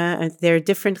 There are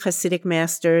different Hasidic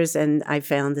masters, and I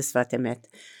found the Sfat Emet.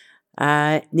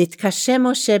 נתקשה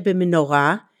משה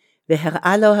במנורה,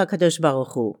 והראה לו הקדוש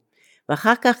ברוך הוא.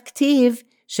 ואחר כך כתיב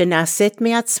שנעשית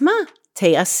מעצמה,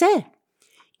 תעשה.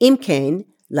 אם כן,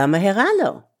 למה הראה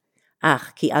לו?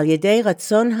 אך כי על ידי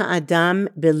רצון האדם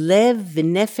בלב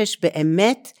ונפש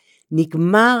באמת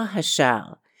נגמר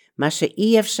השער. מה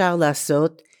שאי אפשר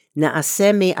לעשות,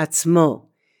 נעשה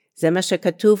מעצמו. זה מה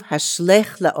שכתוב,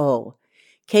 השלך לאור.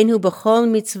 כן הוא בכל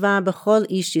מצווה, בכל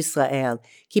איש ישראל.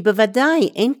 כי בוודאי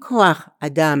אין כוח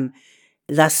אדם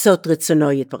לעשות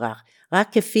רצונו יתברך. רק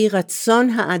כפי רצון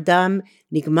האדם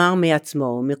נגמר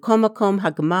מעצמו. מקום מקום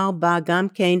הגמר בא גם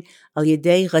כן על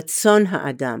ידי רצון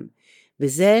האדם.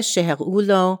 וזה שהראו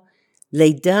לו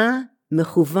לידה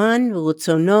מכוון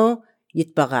ורצונו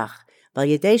יתברך. ועל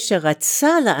ידי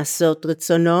שרצה לעשות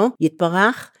רצונו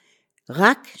יתברך,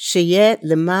 רק שיהיה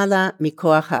למעלה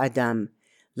מכוח האדם.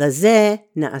 לזה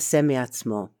נעשה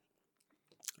מעצמו.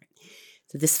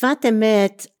 So the Sfat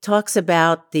Emet talks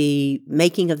about the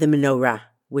making of the menorah,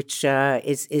 which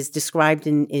is described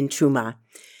in Truma.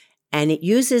 And it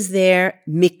uses there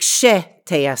mikshe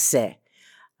teaseh.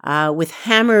 With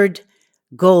hammered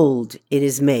gold it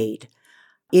is made.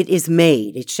 It is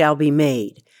made. It shall be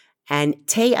made. And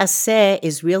te'aseh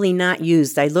is really not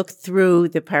used. I looked through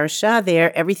the parasha there.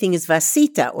 Everything is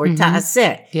vasita or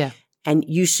ta'aseh. Yeah. And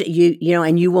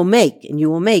and you will make, and you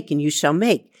will make, and you shall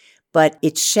make. But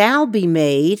it shall be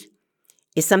made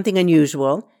is something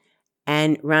unusual.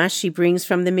 And Rashi brings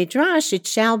from the Midrash, it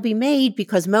shall be made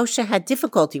because Moshe had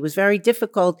difficulty. It was very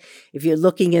difficult, if you're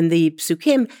looking in the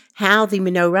Psukim, how the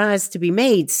menorah is to be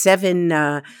made. 7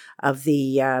 of the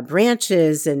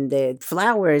branches and the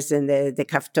flowers and the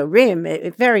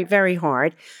kaftorim, very, very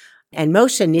hard. And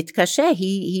Moshe nitkashe,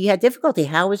 he had difficulty.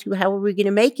 How are we going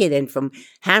to make it? And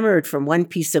hammered from one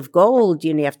piece of gold,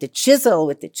 you have to chisel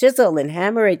with the chisel and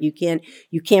hammer it.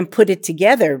 You can't put it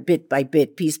together bit by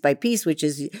bit, piece by piece, which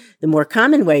is the more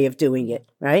common way of doing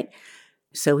it, right?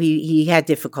 So he had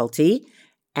difficulty.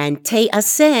 And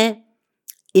te'aseh,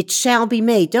 it shall be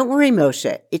made. Don't worry,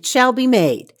 Moshe. It shall be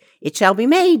made. It shall be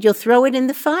made. You'll throw it in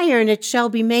the fire and it shall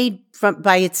be made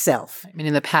by itself. I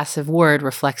mean, the passive word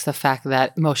reflects the fact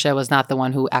that Moshe was not the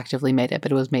one who actively made it,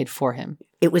 but it was made for him.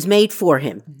 It was made for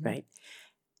him, right?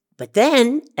 But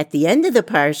then, at the end of the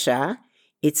parsha,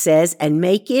 it says, and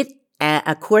make it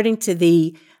according to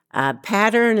the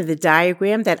pattern of the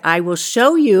diagram that I will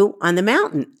show you on the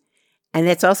mountain. And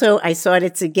that's also, I saw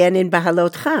it's again in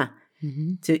Bahalotcha,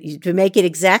 to make it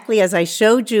exactly as I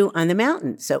showed you on the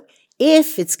mountain. So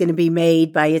if it's going to be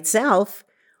made by itself,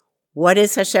 what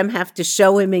does Hashem have to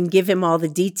show him and give him all the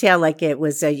detail? Like it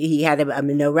was, he had a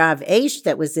menorah of Eish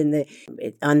that was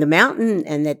on the mountain,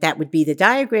 and that would be the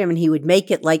diagram, and he would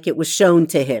make it like it was shown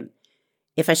to him.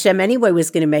 If Hashem anyway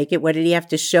was going to make it, what did he have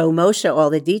to show Moshe all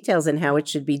the details and how it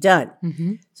should be done?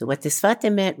 So what the Sfat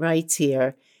Emet writes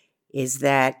here is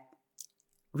that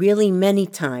really many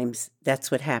times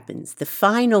that's what happens. The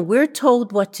final, we're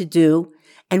told what to do,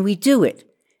 and we do it.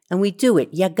 And we do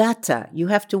it. Yagata, you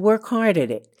have to work hard at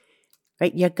it.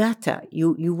 Right? Yagata,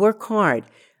 you work hard.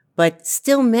 But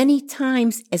still many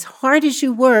times, as hard as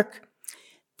you work,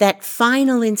 that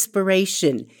final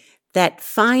inspiration, that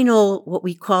final, what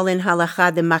we call in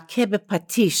halacha, the makeh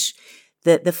b'patish,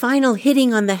 the final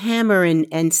hitting on the hammer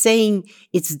and saying,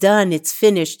 it's done, it's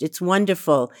finished, it's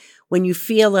wonderful. When you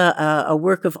feel a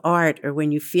work of art, or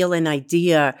when you feel an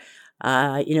idea,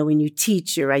 when you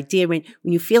teach your idea, when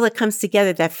you feel it comes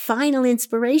together, that final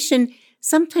inspiration,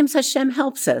 sometimes Hashem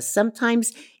helps us.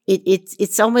 Sometimes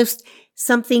it's almost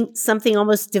something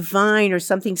almost divine or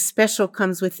something special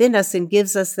comes within us and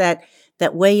gives us that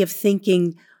way of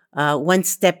thinking one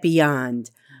step beyond.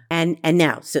 And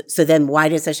now, so then why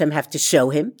does Hashem have to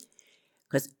show him?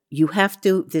 Because you have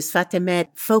to, this Sfat Emet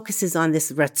focuses on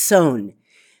this ratzon,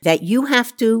 that you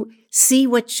have to see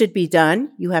what should be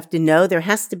done. You have to know there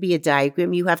has to be a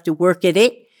diagram. You have to work at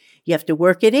it. You have to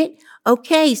work at it.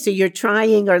 Okay, so you're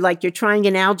trying, or like you're trying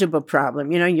an algebra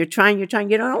problem. You're trying. You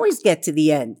don't always get to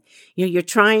the end. You're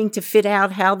trying to fit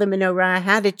out how the menorah,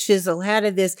 how to chisel, how to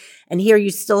this. And here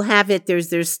you still have it.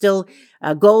 There's still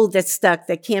gold that's stuck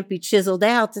that can't be chiseled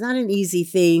out. It's not an easy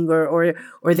thing, or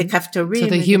the kaftorim. So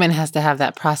the human has to have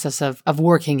that process of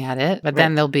working at it, but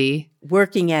then they'll be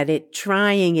working at it,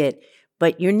 trying it.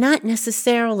 But you're not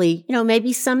necessarily,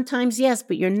 maybe sometimes yes,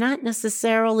 but you're not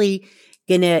necessarily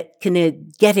gonna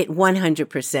get it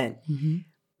 100%.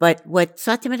 But what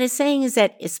Sfat Emet is saying is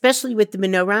that, especially with the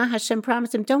menorah, Hashem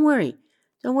promised him, don't worry.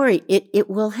 Don't worry, it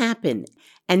will happen.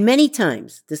 And many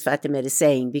times, the Sfat Emet is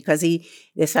saying, because the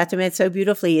Sfat Emet so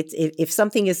beautifully, if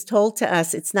something is told to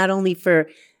us, it's not only for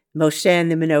Moshe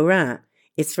and the menorah,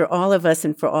 it's for all of us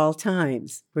and for all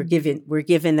times. We're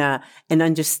given an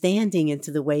understanding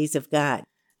into the ways of God.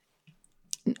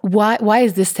 Why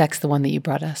is this text the one that you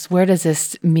brought us? Where does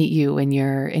this meet you in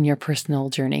your personal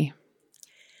journey?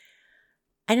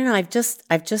 I don't know. I've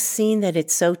just seen that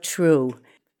it's so true.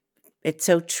 It's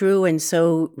so true and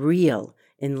so real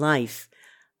in life.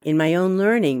 In my own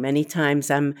learning, many times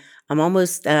I'm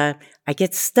almost I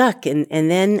get stuck, and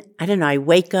then I don't know. I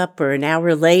wake up, or an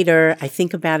hour later, I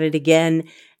think about it again,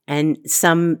 and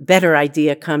some better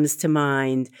idea comes to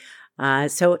mind.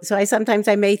 So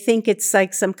I may think it's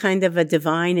like some kind of a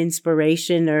divine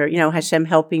inspiration, or Hashem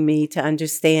helping me to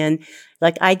understand.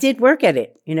 Like, I did work at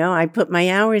it. I put my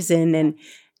hours in,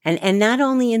 and not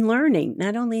only in learning.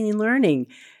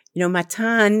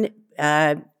 Matan,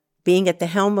 being at the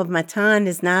helm of Matan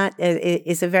is a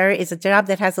job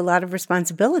that has a lot of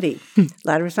responsibility.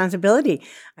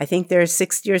 I think there are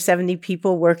 60 or 70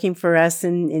 people working for us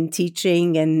in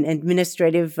teaching and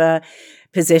administrative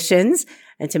positions,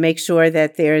 and to make sure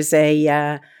that there's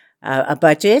a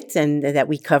budget, and that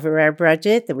we cover our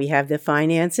budget, that we have the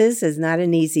finances, is not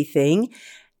an easy thing.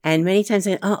 And many times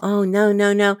I oh,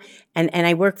 no. And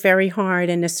I work very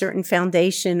hard, and a certain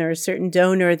foundation or a certain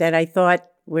donor that I thought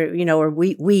we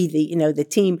the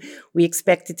team, we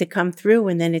expect it to come through,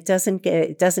 and then it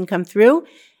doesn't come through.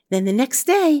 Then the next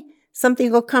day,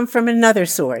 something will come from another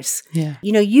source. Yeah.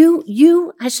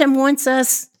 Hashem wants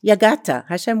us, Yagata.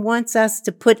 Hashem wants us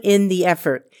to put in the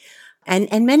effort.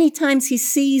 And many times he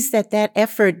sees that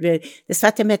effort, the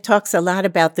Sfat Emet talks a lot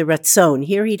about the ratzon.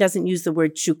 Here he doesn't use the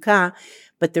word shukah,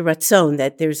 but the ratzon,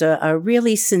 that there's a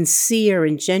really sincere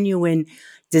and genuine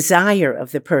desire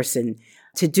of the person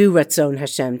to do ratzon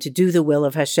Hashem, to do the will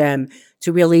of Hashem,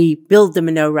 to really build the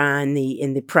menorah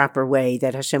in the proper way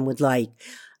that Hashem would like,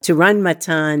 to run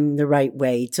Matan the right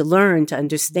way, to learn, to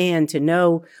understand, to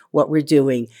know what we're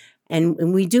doing.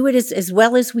 And we do it as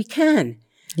well as we can.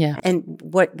 Yeah. And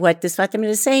what the Sfat Emet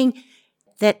is saying,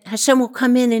 that Hashem will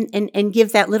come in and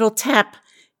give that little tap,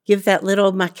 give that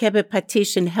little makebet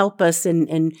patish, and help us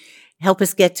and help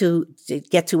us get to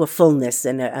a fullness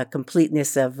and a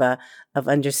completeness of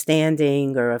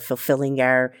understanding, or of fulfilling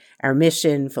our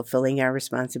mission, fulfilling our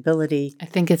responsibility. I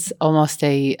think it's almost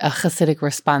a Hasidic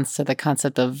response to the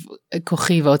concept of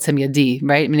kochi v'otzem yadi,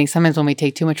 right? Meaning sometimes when we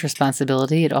take too much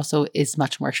responsibility, it also is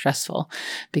much more stressful,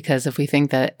 because if we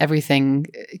think that everything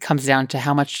comes down to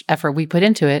how much effort we put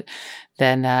into it,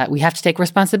 then we have to take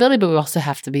responsibility, but we also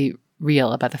have to be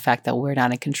real about the fact that we're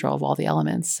not in control of all the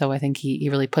elements. So I think he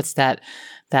really puts that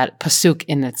pasuk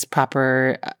in its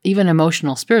proper, even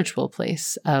emotional, spiritual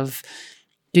place of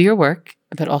do your work,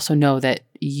 but also know that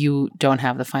you don't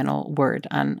have the final word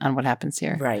on what happens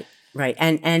here. Right.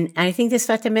 And I think this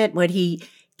Sfat Emet, what he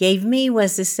gave me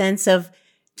was the sense of,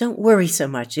 don't worry so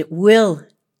much. It will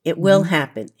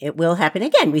happen. It will happen.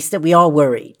 Again, we all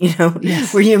worry,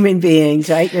 Yes. We're human beings,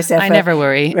 right? Yosefa? I never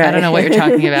worry. Right. I don't know what you're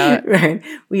talking about. Right.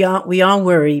 We all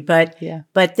worry, but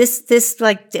this cuts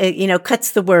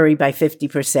the worry by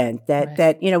 50%.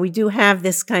 That we do have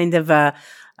this kind of a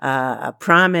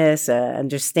promise,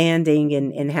 understanding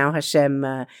in how Hashem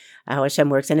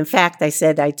works. And in fact, I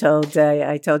told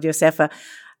Yosefa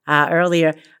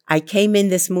earlier, I came in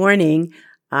this morning.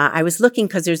 I was looking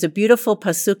because there's a beautiful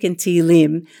pasuk in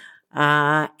Tehillim,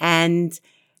 and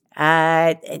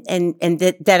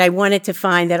that I wanted to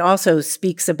find that also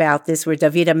speaks about this, where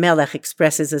David HaMelech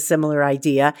expresses a similar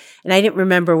idea, and I didn't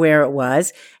remember where it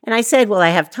was. And I said, well, I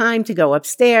have time to go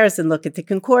upstairs and look at the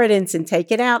concordance and take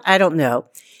it out. I don't know.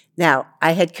 Now,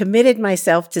 I had committed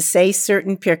myself to say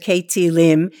certain Pirkei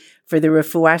Tehillim for the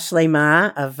refuah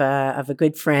shlema of a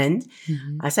good friend.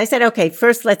 Mm-hmm. So I said, okay,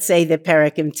 first let's say the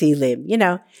Perek in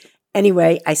Tehillim.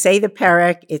 Anyway, I say the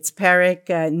Perek. It's Perek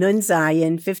Nun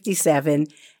Zayin 57,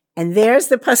 and there's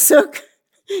the pasuk.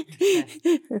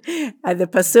 The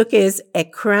pasuk is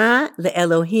Ekra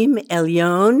leElohim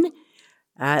Elyon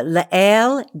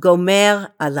leEl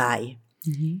Gomer Alai.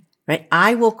 Mm-hmm. Right,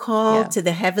 I will call to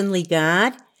the heavenly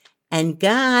God, and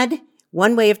God.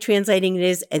 One way of translating it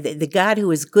is the God who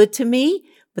is good to me,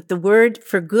 but the word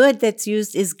for good that's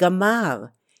used is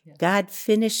gamar. Yes. God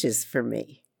finishes for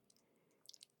me.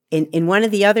 In one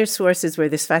of the other sources where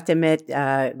the Sfat Emet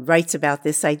writes about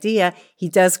this idea, he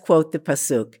does quote the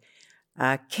pasuk,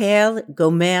 Kel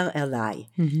gomer elai,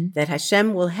 that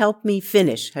Hashem will help me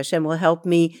finish. Hashem will help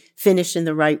me finish in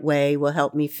the right way, will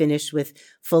help me finish with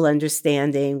full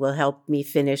understanding, will help me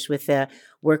finish with a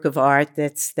work of art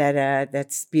that's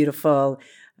beautiful,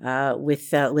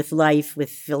 with life, with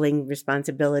filling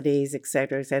responsibilities,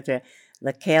 etc., etc.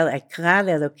 Lakel ekra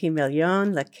leElokim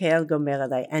elyon, lakel gomer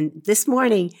alai. And this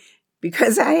morning,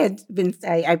 because I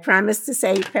promised to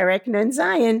say Perek Nun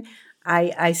Zayin,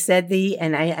 I said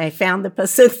I found the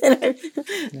pasuk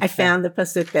I found the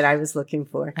pasuk that I was looking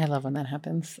for. I love when that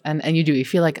happens, and you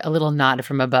feel like a little nod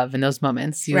from above in those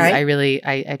moments. Right?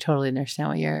 I totally understand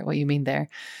what you mean there.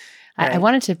 Right. I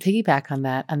wanted to piggyback on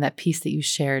that piece that you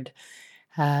shared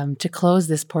to close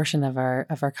this portion of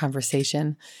our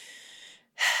conversation.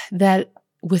 That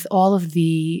with all of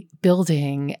the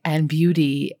building and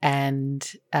beauty and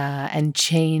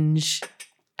change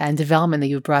and development that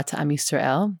you've brought to Am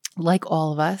Yisrael, like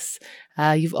all of us,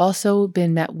 you've also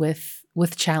been met with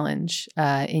challenge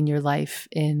in your life,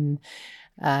 in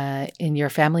your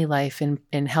family life,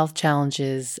 in health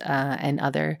challenges and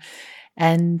other.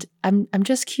 And I'm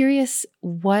just curious,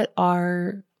 what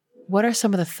are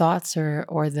some of the thoughts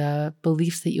or the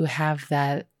beliefs that you have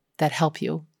that help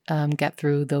you get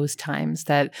through those times,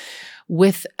 that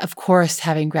with, of course,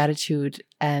 having gratitude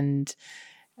and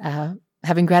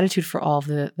having gratitude for all of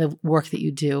the work that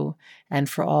you do and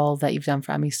for all that you've done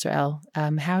for Am Yisrael,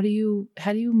 how do you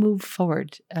move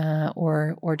forward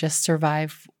or just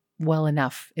survive well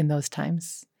enough in those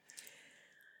times?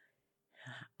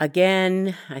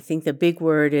 Again, I think the big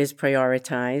word is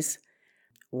prioritize.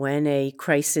 When a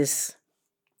crisis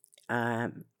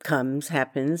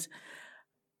happens,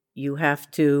 you have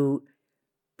to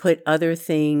put other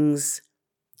things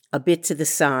a bit to the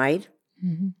side,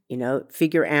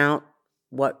 figure out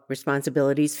what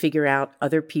responsibilities, figure out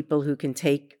other people who can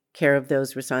take care of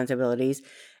those responsibilities,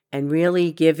 and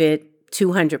really give it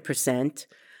 200%.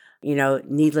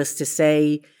 Needless to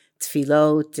say,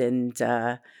 tefillot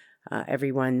and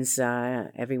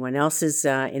everyone else's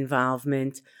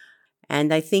involvement.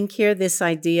 And I think here this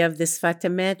idea of this Sfat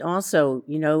Emet also,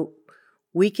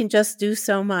 we can just do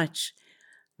so much.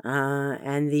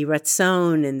 And the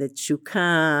Ratzon and the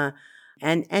Tshukah,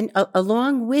 and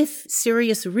along with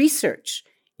serious research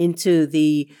into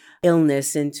the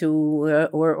illness, into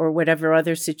or whatever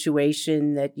other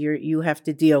situation that you have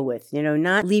to deal with,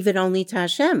 not leave it only to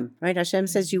Hashem, right? Hashem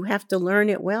says you have to learn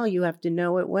it well, you have to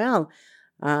know it well,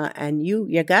 and you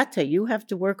have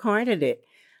to work hard at it,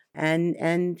 and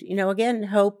again,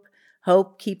 hope,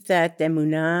 keep that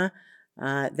emunah.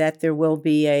 That there will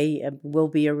be a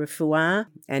refuah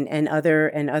and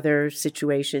other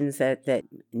situations that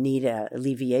need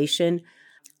alleviation,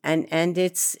 and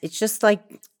it's just like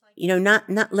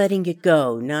not letting it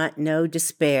go, no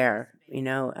despair.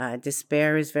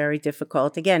 Despair is very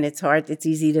difficult. Again, it's hard. It's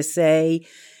easy to say,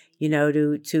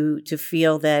 to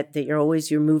feel that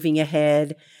you're moving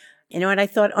ahead. And I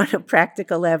thought on a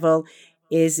practical level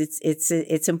is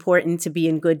it's important to be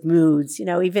in good moods.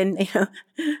 Even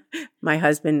my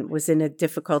husband was in a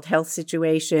difficult health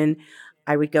situation.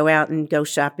 I would go out and go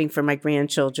shopping for my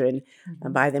grandchildren,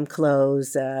 buy them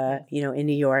clothes, in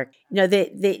New York.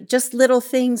 They just little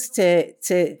things to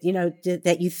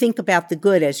that you think about the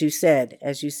good, as you said,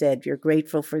 you're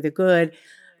grateful for the good.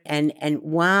 And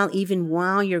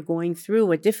while you're going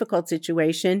through a difficult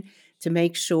situation, to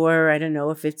make sure, I don't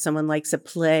know if it's someone likes a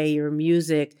play or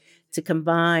music, to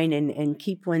combine and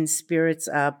keep one's spirits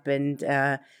up and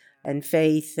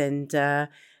faith and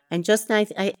just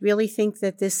I really think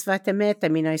that this Sfat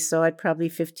Emet, I saw it probably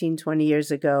 15, 20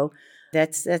 years ago.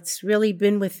 That's really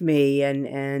been with me,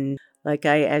 and like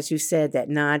as you said, that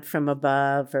nod from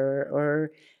above,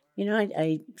 or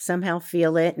I somehow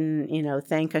feel it, and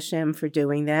thank Hashem for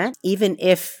doing that. Even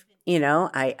if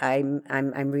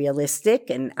I'm realistic,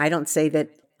 and I don't say that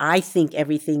I think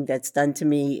everything that's done to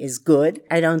me is good.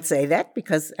 I don't say that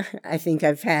because I think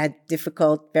I've had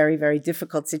very, very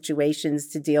difficult situations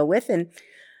to deal with, and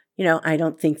I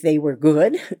don't think they were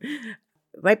good.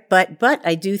 Right, but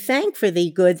I do thank for the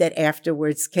good that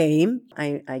afterwards came.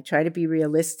 I try to be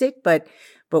realistic, but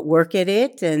work at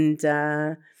it and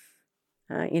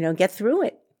get through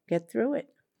it.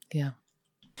 Yeah.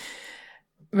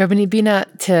 Rabbanit Bina,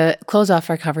 to close off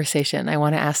our conversation, I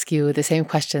want to ask you the same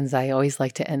questions I always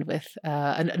like to end with.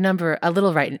 A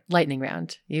little lightning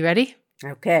round. You ready?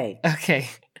 Okay.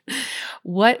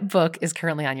 What book is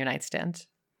currently on your nightstand?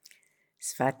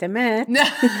 Sfat Emet.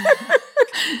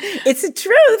 It's the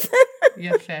truth.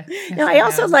 Yefeh. No, I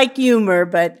also like humor,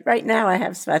 but right now I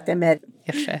have Sfat Emet.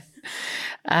 Yefeh.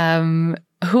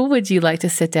 Who would you like to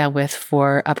sit down with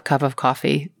for a cup of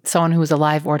coffee? Someone who is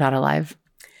alive or not alive?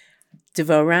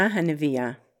 Devorah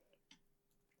Hanaviyah,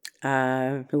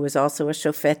 who was also a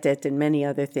shofetet and many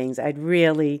other things. I'd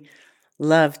really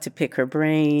love to pick her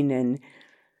brain and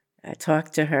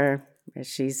talk to her.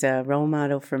 She's a role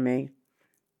model for me.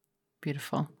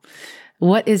 Beautiful.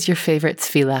 What is your favorite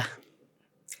tefillah?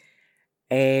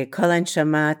 Kol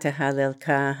Hanshama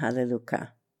Tehalelka Haleluka.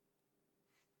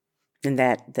 And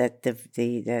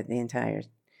the entire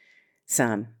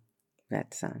psalm,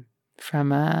 that psalm. From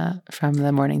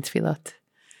the morning tefillot.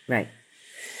 Right.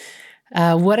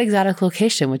 What exotic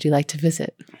location would you like to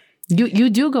visit? You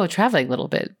do go traveling a little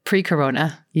bit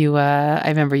pre-corona. I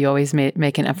remember you always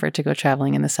make an effort to go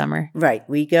traveling in the summer. Right.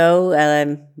 We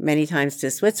go many times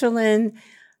to Switzerland.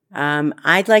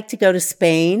 I'd like to go to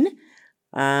Spain.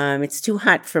 It's too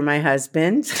hot for my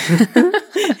husband.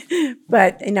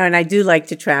 But, and I do like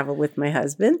to travel with my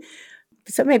husband.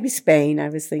 So maybe Spain, I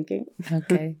was thinking.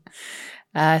 Okay.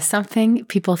 Something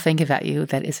people think about you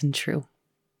that isn't true.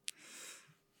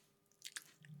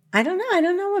 I don't know. I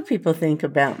don't know what people think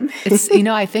about me. It's,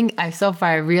 I think so far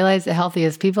I realized the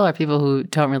healthiest people are people who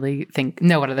don't really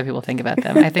know what other people think about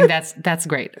them. I think that's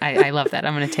great. I love that.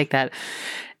 I'm going to take that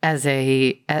as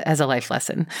a life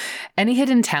lesson. Any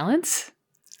hidden talents?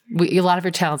 A lot of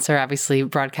your talents are obviously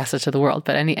broadcasted to the world,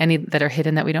 but any that are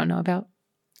hidden that we don't know about?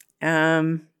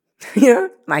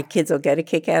 My kids will get a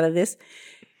kick out of this.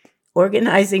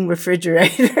 Organizing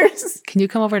refrigerators. Can you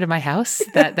come over to my house?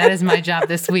 That is my job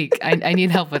this week. I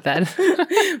need help with that.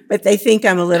 But they think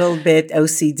I'm a little bit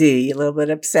OCD, a little bit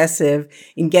obsessive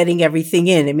in getting everything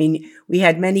in. I mean, we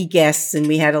had many guests and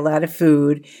we had a lot of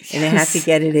food and I had to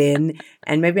get it in.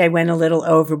 And maybe I went a little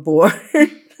overboard.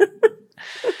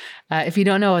 If you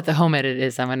don't know what the home edit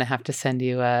is, I'm going to have to send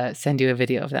you a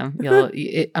video of them.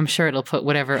 I'm sure it'll put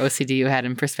whatever OCD you had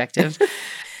in perspective.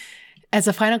 As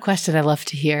a final question, I'd love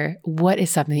to hear, what is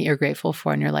something that you're grateful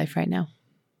for in your life right now?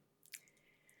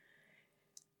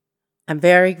 I'm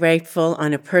very grateful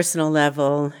on a personal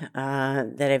level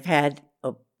that I've had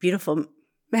a beautiful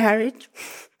marriage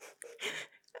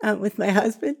with my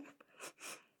husband.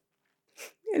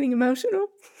 Getting emotional.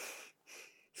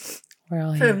 We're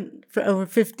all here. For over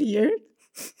 50 years.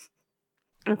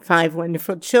 5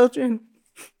 wonderful children.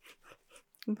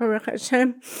 Baruch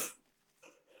Hashem.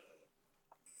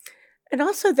 And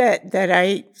also that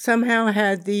I somehow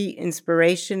had the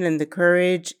inspiration and the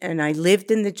courage, and I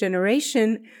lived in the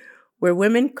generation where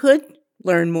women could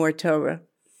learn more Torah.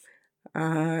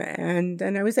 And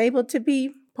I was able to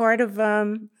be part of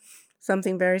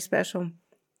something very special.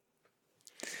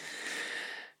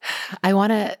 I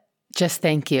want to just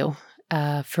thank you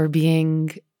for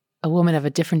being a woman of a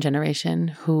different generation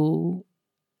who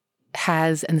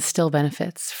has and still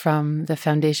benefits from the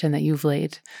foundation that you've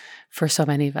laid for so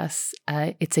many of us.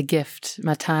 It's a gift.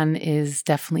 Matan is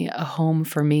definitely a home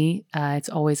for me. It's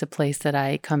always a place that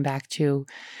I come back to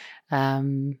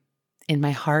in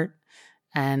my heart.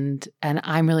 And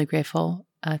I'm really grateful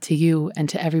to you and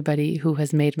to everybody who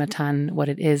has made Matan what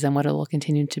it is and what it will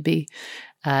continue to be.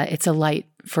 It's a light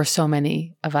for so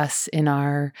many of us in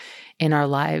our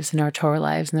lives, in our Torah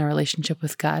lives, in our relationship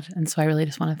with God. And so I really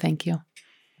just want to thank you.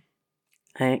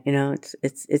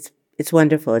 It's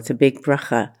wonderful. It's a big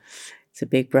bracha. It's a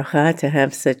big bracha to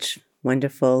have such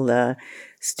wonderful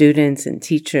students and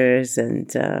teachers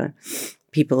and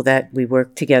people that we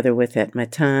work together with at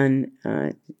Matan.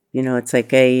 It's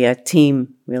like a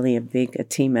team, really a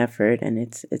team effort, and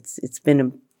it's been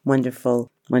a wonderful,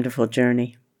 wonderful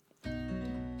journey.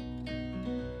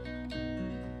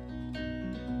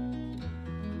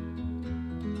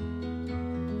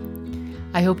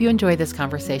 I hope you enjoyed this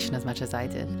conversation as much as I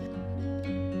did.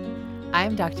 I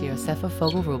am Dr. Yosefa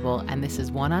Fogel-Rubel, and this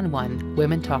is One-on-One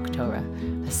Women Talk Torah,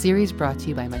 a series brought to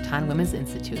you by Matan Women's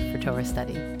Institute for Torah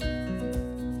Study.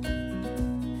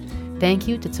 Thank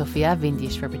you to Tzofia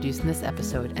Vindish for producing this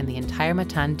episode and the entire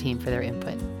Matan team for their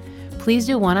input. Please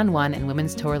do One-on-One and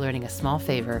Women's Torah Learning a small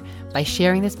favor by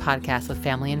sharing this podcast with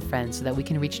family and friends so that we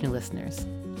can reach new listeners.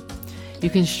 You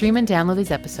can stream and download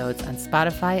these episodes on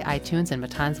Spotify, iTunes, and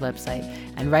Matan's website,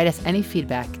 and write us any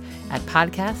feedback at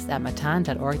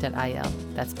podcast@matan.org.il.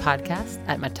 That's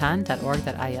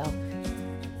podcast@matan.org.il.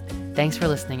 Thanks for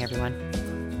listening, everyone.